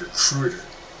a Recruiter.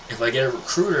 If I get a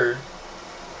Recruiter,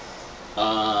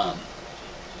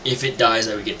 if it dies,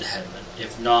 I would get the Headman.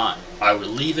 If not, I would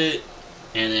leave it,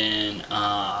 and then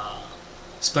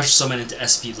special summon into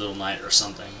SP Little Knight or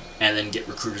something, and then get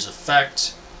Recruiter's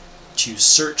Effect, choose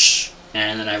Search,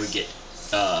 and then I would get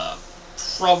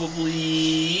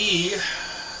probably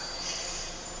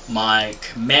my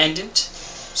Commandant,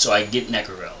 so I get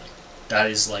Necro Valley. That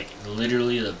is like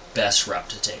literally the best route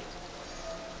to take.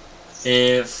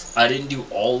 If I didn't do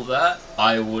all of that,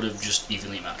 I would have just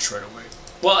evenly matched right away.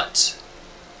 But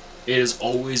it is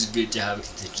always good to have a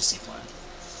contingency plan.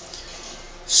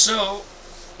 So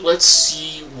let's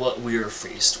see what we are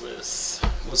faced with.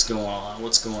 What's going on?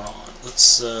 What's going on? Let's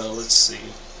see.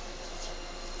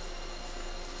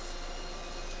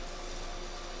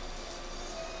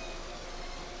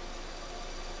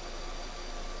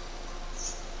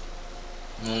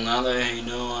 Well, now that I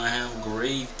know I have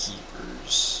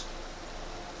Gravekeepers.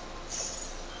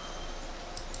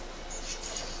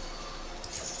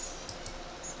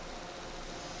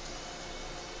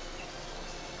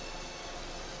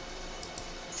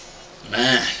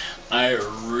 Man, I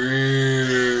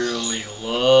really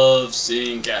love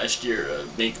seeing Kashtira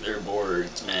make their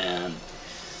boards, man.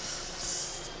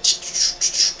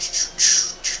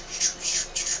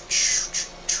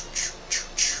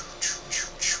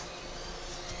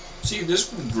 See,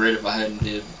 this would be great if I hadn't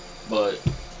did, but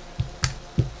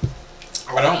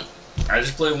I don't. I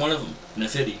just play one of them,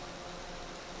 Nefidi.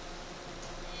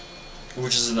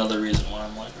 Which is another reason why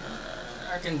I'm like,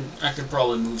 I can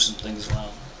probably move some things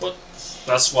around. But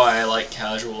that's why I like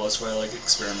casual, that's why I like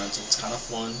experimental. It's kind of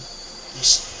fun.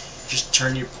 Just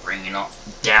turn your brain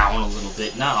down a little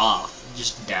bit. Not off,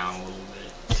 just down a little bit.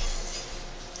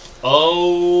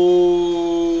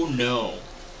 Oh no.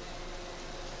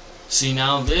 See,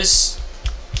 now this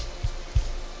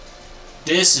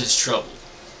is trouble.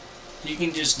 You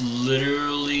can just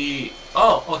literally...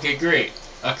 Oh, okay, great.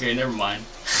 Okay, never mind.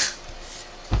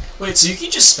 Wait, so you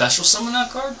can just special summon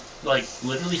that card? Like,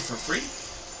 literally for free?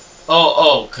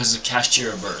 Oh, because of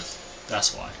Kashtira Birth.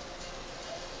 That's why.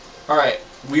 Alright,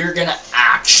 we're gonna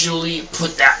actually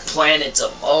put that plan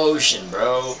into motion,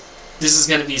 bro. This is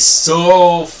gonna be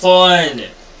so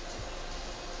fun!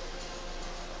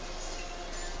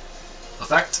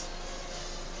 Effect?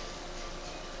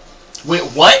 Wait,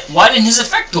 what? Why didn't his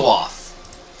effect go off?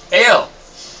 Ayo!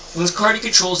 When this card you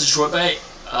control is destroyed by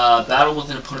battle with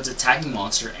an opponent's attacking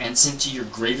monster and sent to your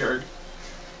graveyard.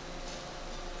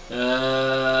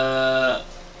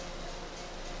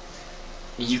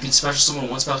 You can special summon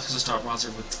one spell because top monster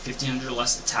with 1500 or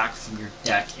less attack from your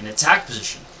deck in attack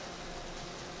position.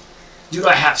 Dude,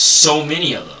 I have so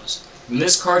many of those. When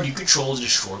this card you control is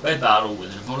destroyed by battle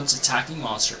with an opponent's attacking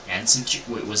monster and sent to...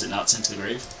 Wait, was it not sent to the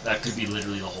grave? That could be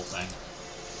literally the whole thing.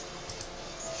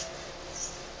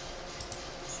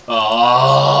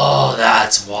 Oh,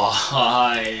 that's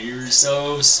why. You're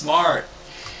so smart.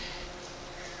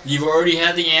 You've already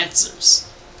had the answers.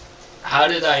 How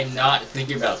did I not think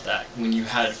about that when you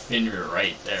had Fenrir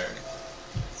right there?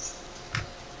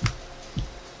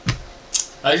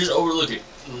 I just overlook it.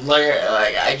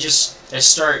 I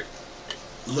start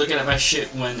looking at my shit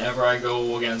whenever I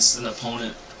go against an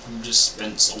opponent who just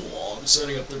spent so long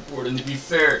setting up their board. And to be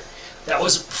fair, that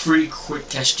was a pretty quick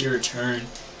Kashtira turn.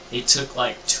 It took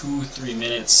like 2-3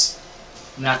 minutes.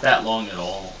 Not that long at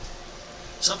all.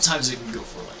 Sometimes it can go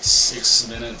for like 6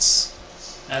 minutes.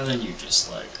 And then you just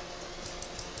like...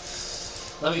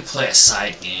 Let me play a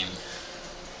side game.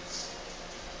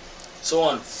 So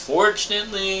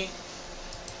unfortunately...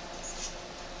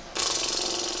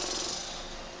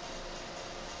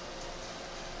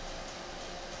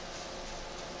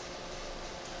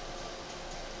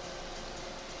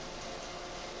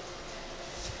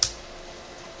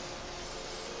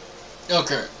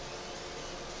 Okay.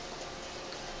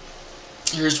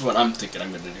 Here's what I'm thinking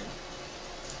I'm gonna do.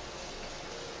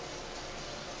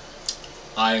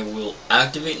 I will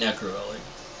activate Necrovelli.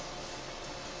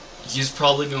 He's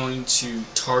probably going to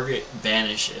target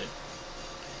banish it.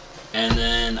 And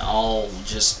then I'll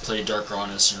just play Dark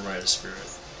Honest and Rite of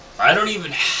Spirit. I don't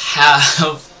even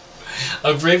have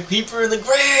a Gravekeeper in the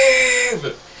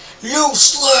grave!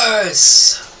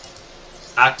 Useless!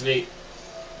 Activate.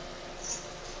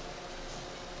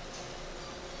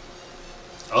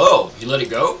 Oh, you let it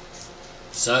go?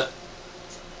 Set.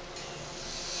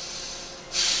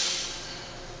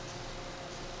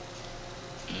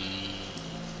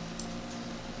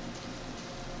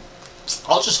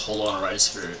 I'll just hold on to Rite of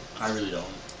Spirit. I really don't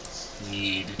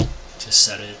need to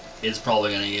set it. It's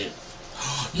probably gonna get...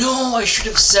 No, I should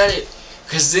have set it!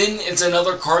 Because then it's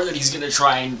another card that he's gonna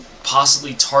try and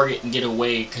possibly target and get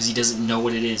away because he doesn't know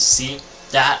what it is. See?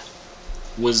 That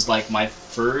was like my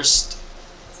first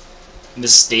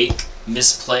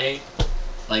misplay,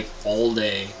 like all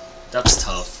day. That's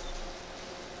tough.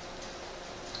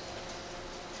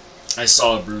 I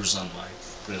saw a bruise on my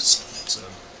wrist, so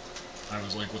I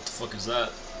was like, what the fuck is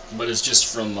that? But it's just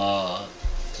from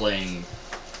playing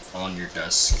on your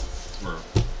desk for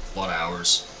a lot of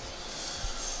hours.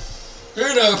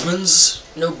 It happens,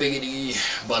 no biggity,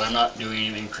 but I'm not doing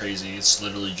anything crazy. It's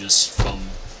literally just from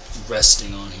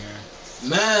resting on here.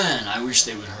 Man, I wish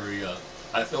they would hurry up.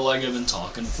 I feel like I've been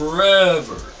talking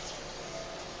forever.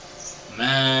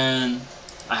 Man,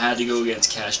 I had to go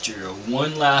against Castillo.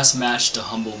 One last match to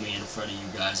humble me in front of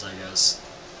you guys, I guess.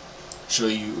 Show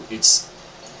you its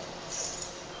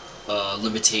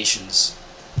limitations.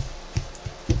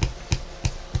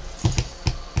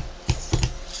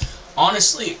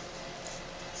 Honestly,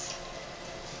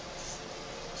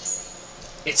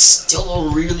 it's still a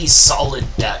really solid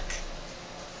deck.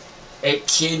 It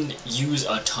can use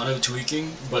a ton of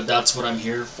tweaking, but that's what I'm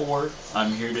here for.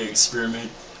 I'm here to experiment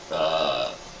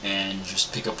and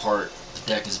just pick apart the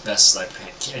deck as best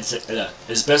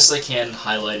as I can,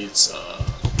 highlight its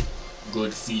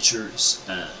good features,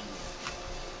 and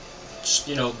just,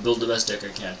 you know, build the best deck I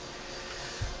can.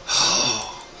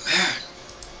 Oh man.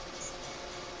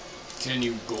 Can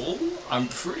you go? I'm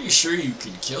pretty sure you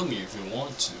can kill me if you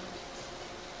want to.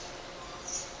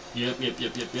 Yep.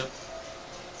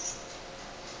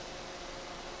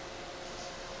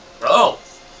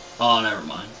 Oh, never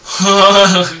mind.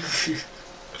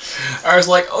 I was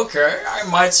like, okay, I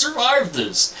might survive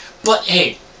this. But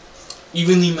hey,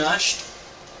 evenly matched,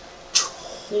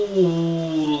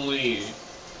 totally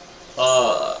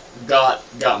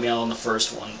got me out on the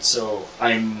first one. So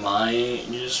I might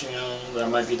just, you know, that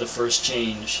might be the first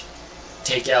change.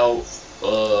 Take out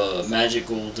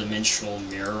magical dimensional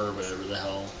mirror or whatever the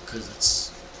hell, because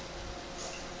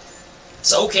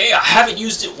it's okay. I haven't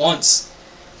used it once.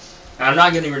 And I'm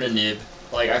not getting rid of Nib.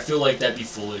 Like, I feel like that'd be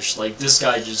foolish. Like, this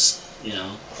guy just, you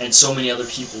know, and so many other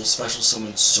people special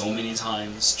summon so many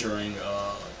times during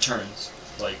turns.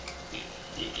 Like,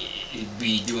 it'd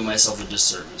be doing myself a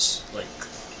disservice. Like,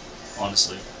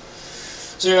 honestly.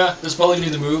 So yeah, that's probably gonna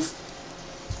be the move.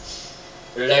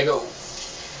 Where did I go?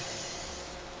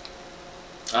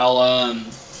 I'll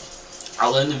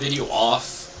end the video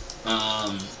off.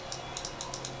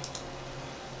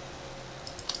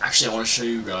 Actually, I want to show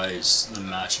you guys the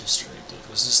match history I did.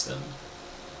 Was this them?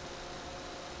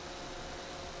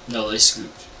 No, they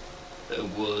scooped. It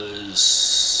was,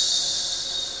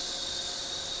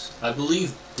 I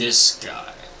believe, this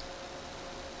guy.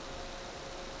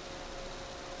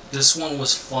 This one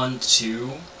was fun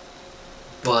too,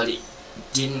 but it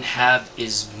didn't have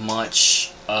as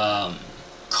much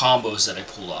combos that I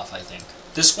pulled off, I think.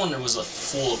 This one was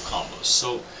full of combos.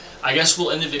 So I guess we'll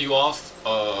end the video off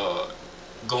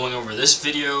going over this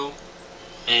video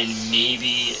and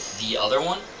maybe the other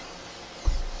one.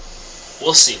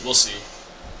 We'll see.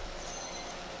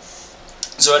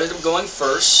 So I ended up going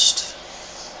first.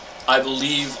 I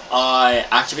believe I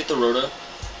activate the Rhoda.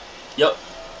 Yep.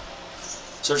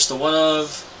 Search the one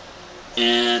of,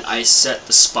 and I set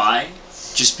the Spy,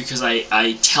 just because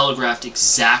I telegraphed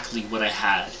exactly what I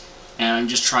had, and I'm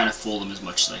just trying to fool them as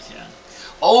much as I can.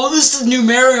 Oh, this is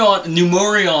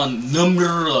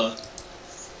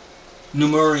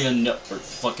Numerian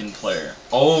fucking player.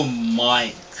 Oh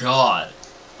my god.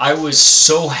 I was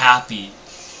so happy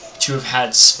to have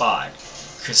had Spy.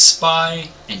 Because Spy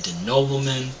into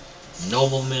Nobleman,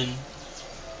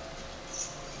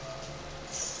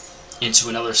 into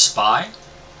another Spy.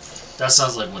 That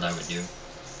sounds like what I would do.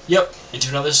 Yep, into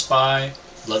another Spy.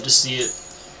 Love to see it.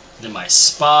 Then my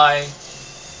Spy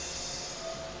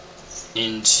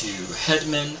into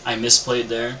Headman. I misplayed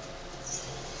there.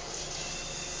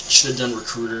 Should have done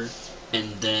Recruiter.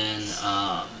 And then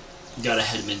got a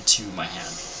Headman to my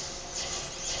hand.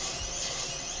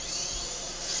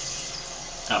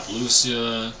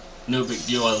 Appaloosa. No big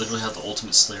deal. I literally have the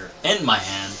Ultimate Slayer in my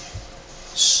hand.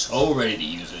 So ready to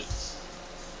use it.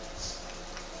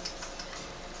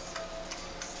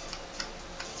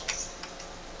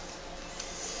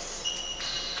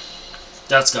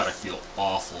 That's gotta feel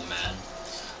awful, man.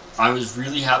 I was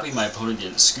really happy my opponent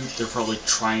didn't scoop. They're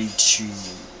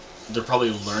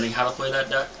probably learning how to play that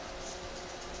deck.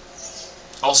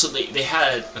 Also, they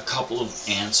had a couple of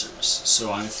answers,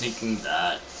 so I'm thinking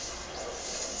that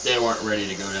they weren't ready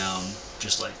to go down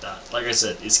just like that. Like I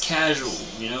said, it's casual,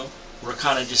 you know? We're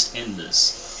kind of just in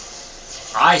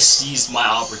this. I seized my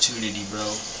opportunity,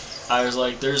 bro. I was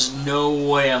like, there's no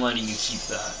way I'm letting you keep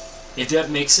that. If that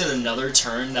makes it another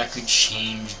turn, that could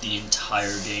change the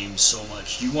entire game so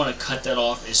much. You want to cut that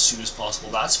off as soon as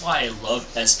possible. That's why I love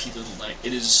SP Little Knight.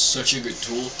 It is such a good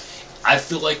tool. I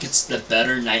feel like it's the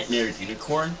better Nightmare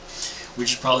Unicorn,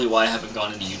 which is probably why I haven't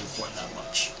gone into Unicorn that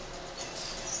much.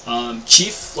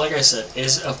 Chief, like I said,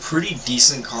 is a pretty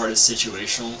decent card as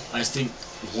situational. I think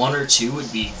 1 or 2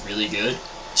 would be really good.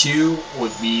 2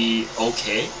 would be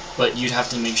okay, but you'd have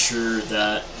to make sure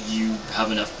that you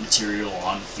have enough material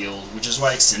on the field, which is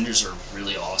why extenders are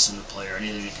really awesome to play, or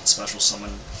anything that can special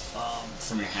summon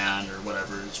from your hand or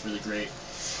whatever. It's really great.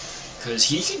 Because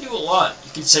he can do a lot. He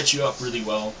can set you up really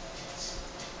well.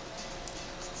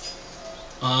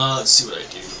 Let's see what I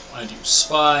do. I do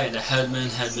Spy into Headman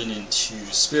into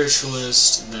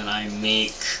Spiritualist, and then I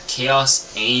make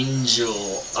Chaos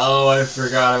Angel. Oh, I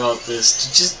forgot about this.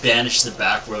 To just banish the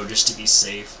back row just to be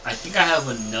safe. I think I have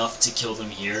enough to kill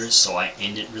them here, so I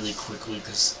end it really quickly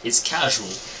because it's casual.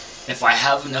 If I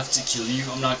have enough to kill you,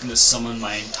 I'm not going to summon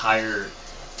my entire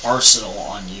arsenal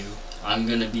on you. I'm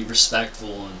going to be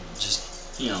respectful and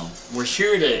just, you know, we're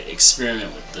here to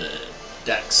experiment with the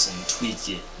decks and tweak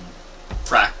it and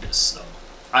practice, so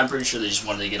I'm pretty sure they just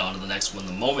wanted to get on to the next one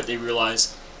the moment they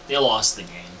realized they lost the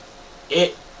game.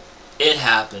 It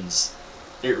happens.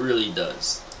 It really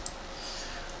does.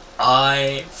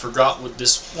 I forgot what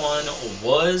this one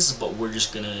was, but we're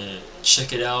just gonna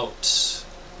check it out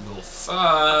real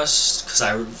fast, because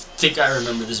I think I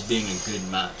remember this being a good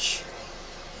match.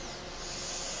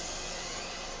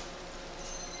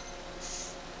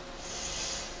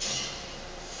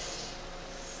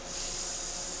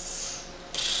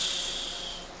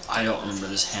 I don't remember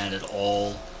this hand at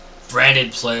all.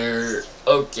 Branded player.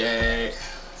 Okay.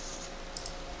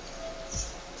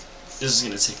 This is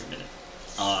gonna take a minute.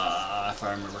 If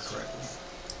I remember correctly.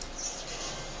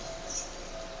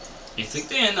 I think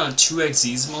they end on 2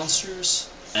 Xyz monsters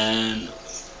and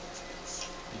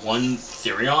 1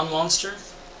 Therion monster.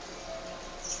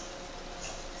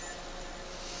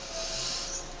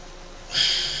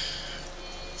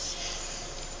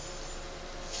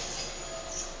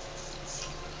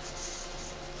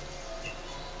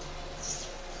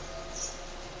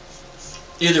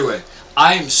 Either way,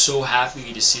 I am so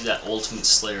happy to see that Ultimate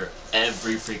Slayer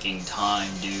every freaking time,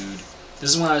 dude.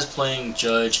 This is when I was playing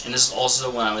Judge, and this is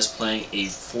also when I was playing a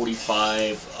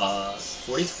 43? 1,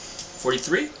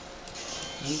 2,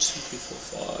 3,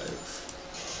 4,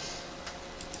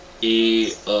 5. A,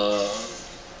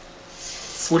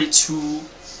 42,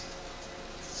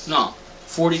 no,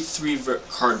 43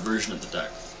 card version of the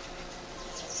deck.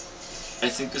 I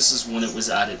think this is when it was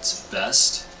at its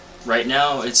best. Right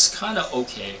now, it's kind of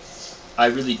okay. I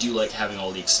really do like having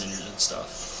all the extenders and stuff.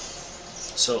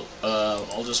 So,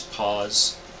 I'll just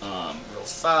pause real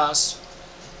fast.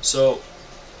 So,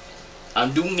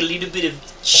 I'm doing a little bit of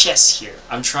chess here.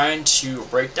 I'm trying to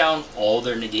break down all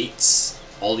their negates,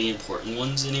 all the important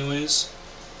ones anyways,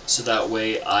 so that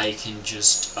way I can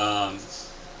just,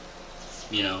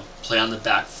 you know, play on the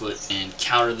back foot and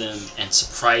counter them and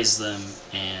surprise them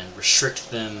and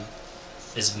restrict them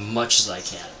as much as I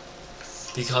can.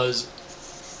 Because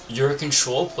you're a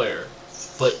control player,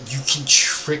 but you can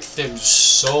trick them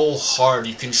so hard.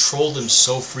 You control them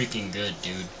so freaking good,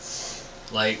 dude.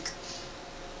 Like,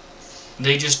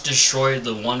 they just destroyed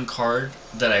the one card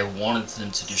that I wanted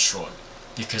them to destroy.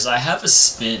 Because I have a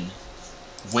spin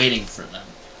waiting for them.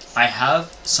 I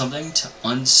have something to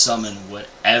unsummon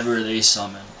whatever they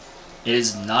summon. It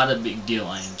is not a big deal.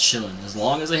 I am chilling. As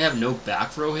long as they have no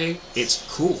back row hate, it's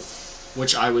cool.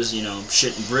 Which I was, you know,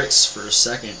 shitting bricks for a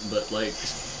second, but, like,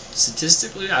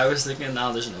 statistically, I was thinking,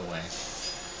 nah, there's no way.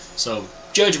 So,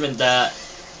 Judgment that.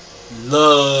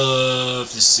 Love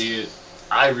to see it.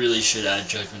 I really should add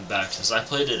Judgment back to this. I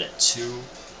played it at 2. You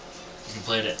can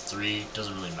play it at 3.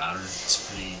 Doesn't really matter.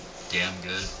 It's pretty damn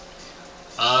good.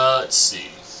 Let's see.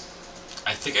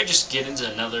 I think I just get into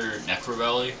another Necro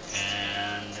Valley,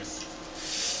 and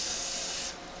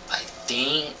I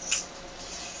think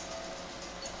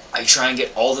I try and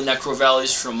get all the Necro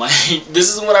Valleys from my... This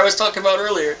is what I was talking about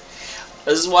earlier.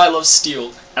 This is why I love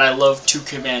Steel, and I love 2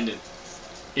 Commandant.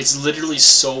 It's literally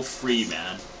so free,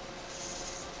 man.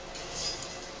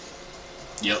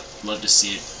 Yep, love to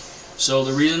see it. So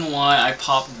the reason why I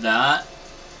popped that...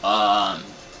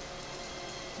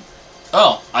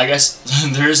 Oh, I guess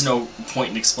there is no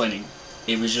point in explaining.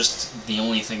 It was just the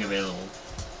only thing available.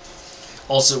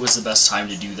 Also, it was the best time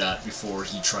to do that before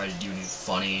he tried to do anything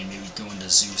funny and maybe go into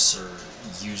Zeus or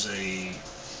use a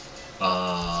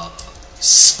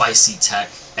spicy tech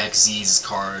Xyz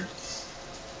card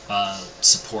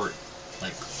support,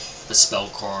 like a spell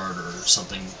card or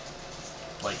something.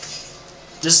 Like,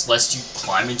 this lets you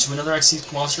climb into another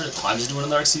Xyz monster, it climbs into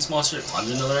another Xyz monster, it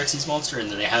climbs into another Xyz monster, and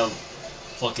then they have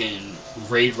fucking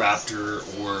Raid Raptor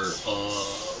or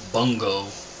Bungo,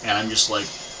 and I'm just like,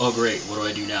 oh great, what do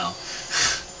I do now?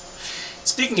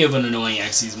 Speaking of an annoying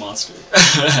Xyz monster,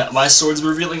 my Swords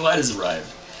Revealing Light has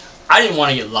arrived. I didn't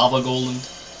want to get Lava Golem.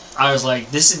 I was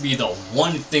like, this would be the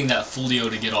one thing that Folio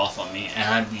to get off on me,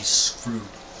 and I'd be screwed.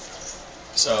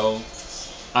 So,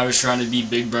 I was trying to be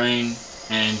big brain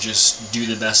and just do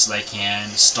the best that I can,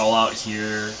 stall out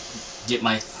here, get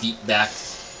my feet back,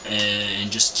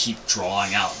 and just keep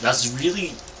drawing out. That's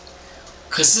really...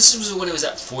 Because this was when it was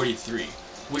at 43,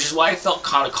 which is why I felt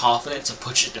kind of confident to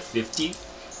push it to 50,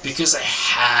 because I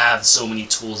have so many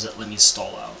tools that let me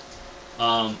stall out.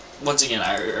 Once again,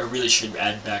 I really should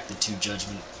add back the 2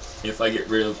 Judgment. If I get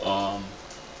rid of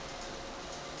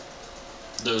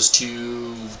those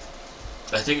 2,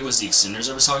 I think it was the Extenders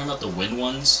I was talking about, the wind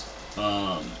ones,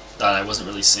 that I wasn't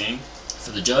really seeing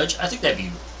for the Judge, I think that'd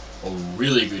be a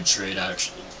really good trade,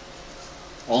 actually.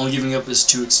 All I'm giving up is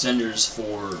 2 Extenders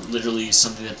for literally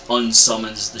something that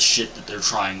unsummons the shit that they're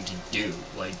trying to do.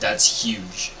 Like, that's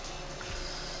huge.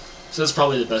 So that's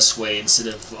probably the best way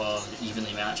instead of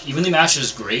evenly matched. Evenly matched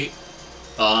is great,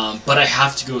 but I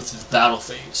have to go through the battle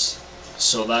phase.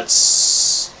 So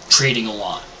that's trading a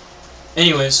lot.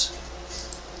 Anyways,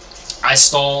 I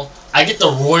stall. I get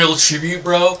the Royal Tribute,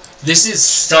 bro. This is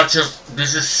so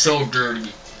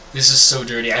dirty. This is so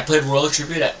dirty. I played Royal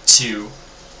Tribute at 2.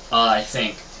 I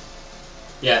think.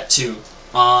 Yeah, 2.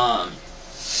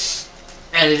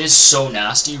 And it is so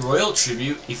nasty. Royal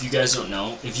Tribute, if you guys don't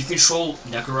know, if you control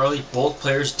Necrorally, both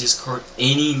players discard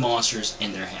any monsters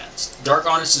in their hands. Dark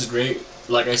Honest is great.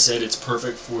 Like I said, it's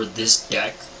perfect for this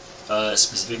deck,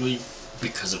 specifically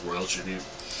because of Royal Tribute.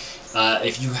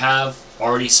 If you have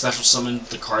already special summoned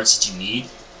the cards that you need,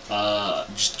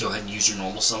 just go ahead and use your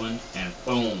normal summon, and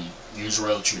boom, use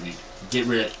Royal Tribute. Get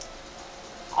rid of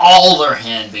all their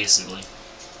hand, basically.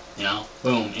 You know,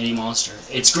 boom, any monster.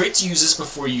 It's great to use this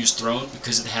before you use Throne,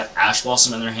 because if they have Ash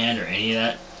Blossom in their hand or any of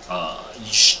that,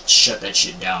 you shut that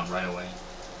shit down right away.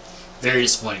 Very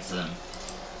disappointing for them.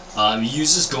 You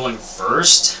use this going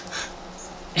first.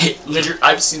 It literally,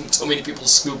 I've seen so many people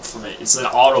scoop from it. It's an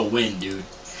auto win, dude.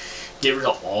 Get rid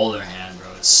of all their hand,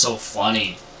 bro. It's so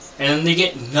funny. And then they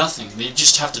get nothing. They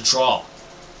just have to draw.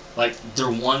 Like, their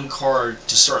 1 card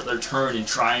to start their turn and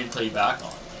try and play back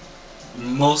on.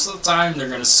 Most of the time, they're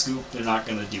going to scoop, they're not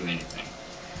going to do anything.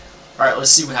 Alright,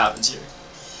 let's see what happens here.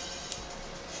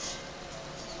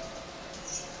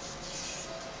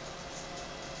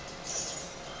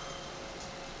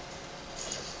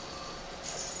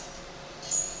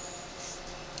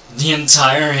 The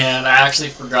entire hand, I actually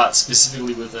forgot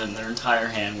specifically within their entire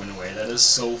hand went away. That is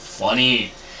so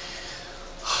funny.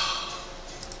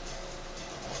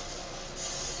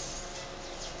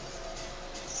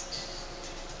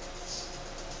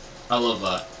 I love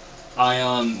that. I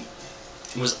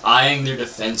was eyeing their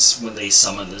defense when they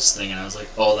summoned this thing, and I was like,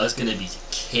 oh, that's gonna be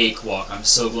cakewalk. I'm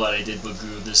so glad I did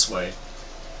Bagoo this way.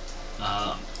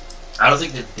 I don't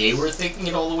think that they were thinking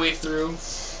it all the way through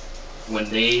when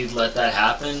they let that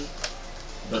happen,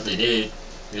 but they did.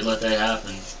 They let that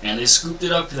happen, and they scooped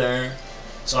it up there,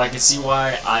 so I can see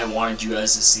why I wanted you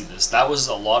guys to see this. That was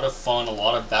a lot of fun, a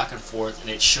lot of back and forth, and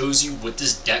it shows you what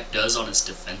this deck does on its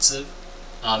defensive.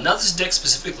 Not this deck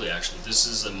specifically, actually. This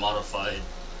is a modified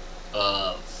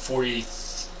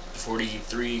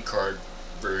 43 card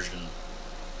version.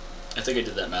 I think I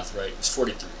did that math right. It's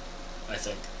 43, I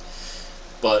think.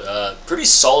 But pretty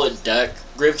solid deck.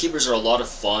 Gravekeepers are a lot of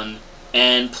fun.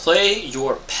 And play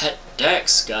your pet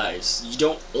decks, guys. You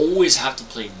don't always have to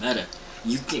play meta.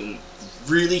 You can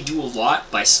really do a lot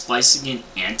by spicing in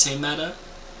anti-meta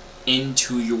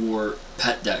into your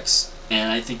pet decks.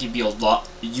 And I think it'd be a lot...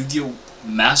 Yu-Gi-Oh!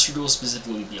 Master Duel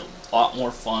specifically would be a lot more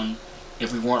fun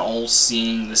if we weren't all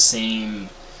seeing the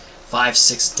same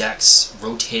 5-6 decks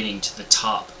rotating to the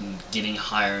top and getting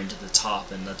higher into the top,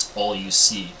 and that's all you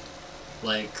see.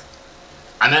 Like,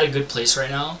 I'm at a good place right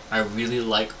now. I really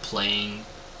like playing,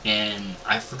 and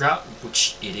I forgot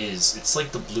which it is. It's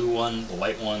like the blue one, the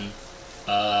white one.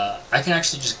 I can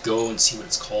actually just go and see what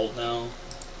it's called now.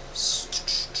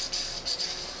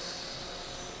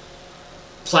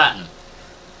 Platinum.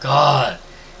 God.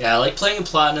 Yeah, I like playing in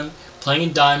Platinum. Playing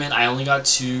in Diamond, I only got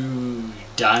to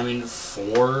Diamond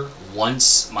 4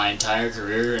 once my entire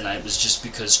career, and it was just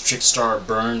because Trickstar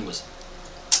Burn was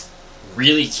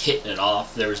really hitting it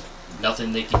off. There was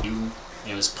nothing they could do.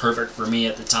 It was perfect for me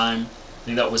at the time. I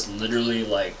think that was literally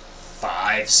like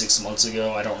 5-6 months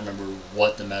ago. I don't remember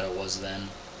what the meta was then.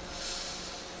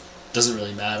 Doesn't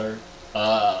really matter.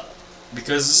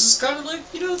 Because this is kind of like,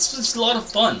 you know, it's a lot of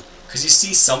fun. Because you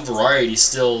see some variety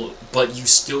still, but you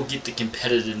still get the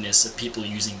competitiveness of people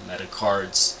using meta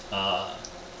cards.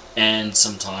 And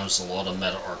sometimes a lot of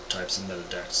meta archetypes and meta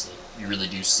decks. Like, you really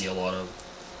do see a lot of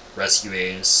Rescue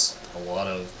Ace, a lot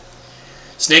of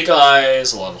Snake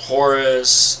Eyes, a lot of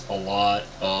Horus, a lot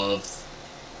of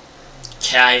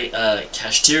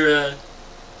Kashtira,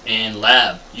 and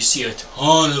Lab. You see a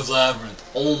ton of Labyrinth.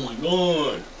 Oh my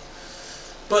god!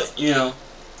 But, you know,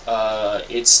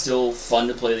 it's still fun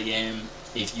to play the game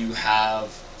if you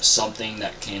have something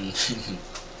that can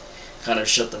kind of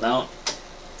shut them out.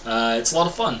 It's a lot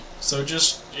of fun. So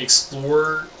just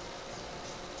explore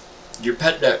your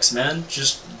pet decks, man.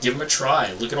 Just give them a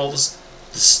try. Look at all this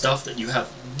the stuff that you have.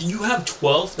 You have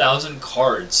 12,000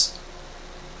 cards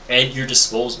at your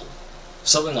disposal.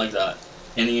 Something like that.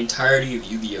 In the entirety of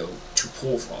Yu-Gi-Oh! To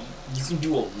pull from. You can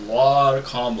do a lot of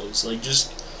combos. Like,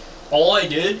 just all I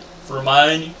did for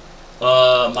my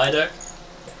deck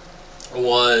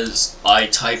was I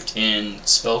typed in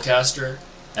Spellcaster.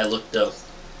 I looked up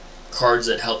cards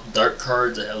that help dark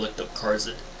cards. I looked up cards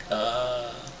that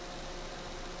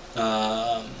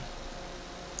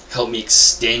help me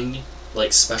extend,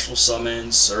 like special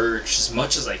summon, search as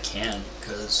much as I can,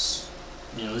 because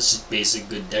you know this is basic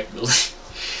good deck building.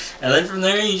 And then from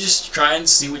there you just try and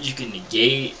see what you can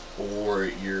negate or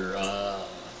your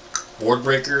board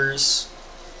breakers,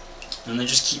 and then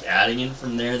just keep adding in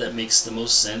from there. That makes the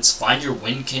most sense. Find your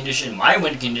win condition. My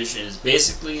win condition is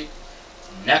basically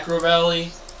Necro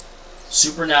Valley,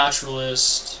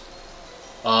 Supernaturalist,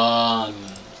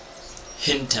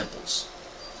 Hidden Temples.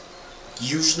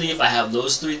 Usually if I have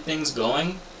those three things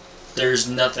going, there's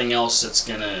nothing else that's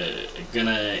gonna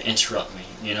interrupt me.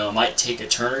 You know, it might take a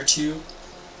turn or two,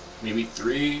 maybe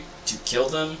 3 to kill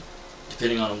them,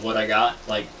 depending on what I got.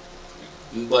 Like,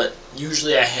 but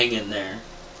usually I hang in there,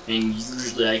 and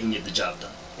usually I can get the job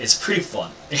done. It's pretty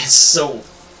fun. It's so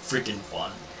freaking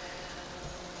fun.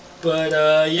 But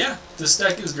yeah, this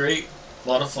deck is great. A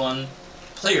lot of fun.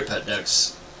 Play your pet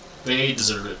decks. They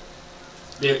deserve it.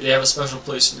 They have a special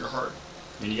place in your heart,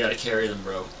 and you gotta carry them,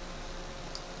 bro.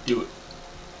 Do it.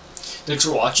 Thanks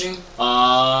for watching.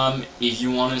 If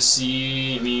you want to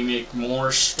see me make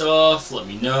more stuff, let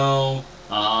me know.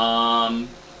 Not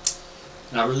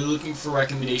really looking for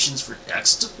recommendations for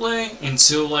decks to play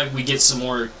until like we get some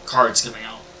more cards coming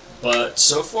out. But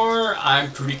so far,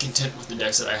 I'm pretty content with the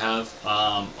decks that I have.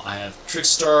 I have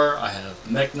Trickstar, I have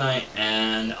Mech Knight,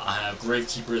 and I have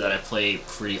Gravekeeper that I play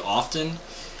pretty often.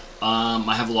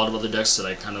 I have a lot of other decks that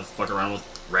I kind of fuck around with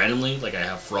randomly. Like I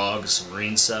have Frogs,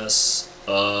 Raincess,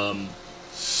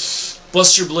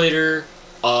 Buster Blader.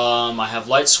 I have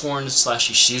Lightsworn /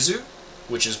 Ishizu,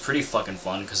 which is pretty fucking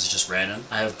fun because it's just random.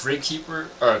 I have Gravekeeper,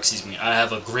 or excuse me, I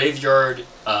have a Graveyard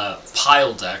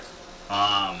Pile deck.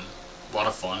 A lot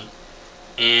of fun.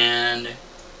 And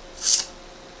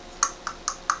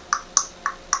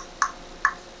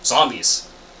zombies.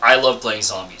 I love playing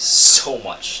zombies so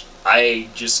much. I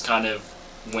just kind of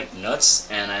went nuts,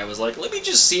 and I was like, let me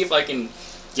just see if I can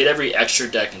get every extra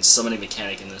deck and summoning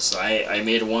mechanic in this. So I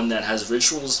made one that has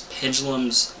Rituals,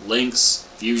 Pendulums, Links,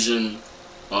 Fusion,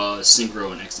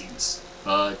 Synchro, and Xyz.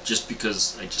 Just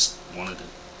because I just wanted to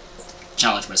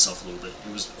challenge myself a little bit.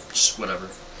 It was just whatever.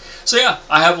 So yeah,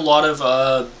 I have a lot of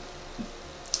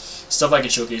stuff I can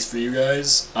showcase for you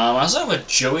guys. I also have a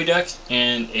Joey deck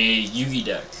and a Yugi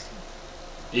deck.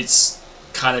 It's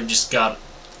kind of just got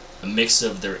a mix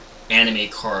of their anime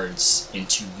cards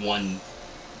into one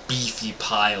beefy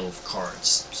pile of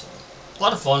cards. So, a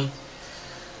lot of fun.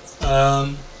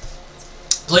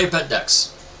 Play your pet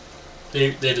decks.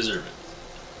 They deserve it.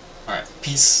 Alright,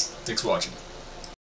 peace. Thanks for watching.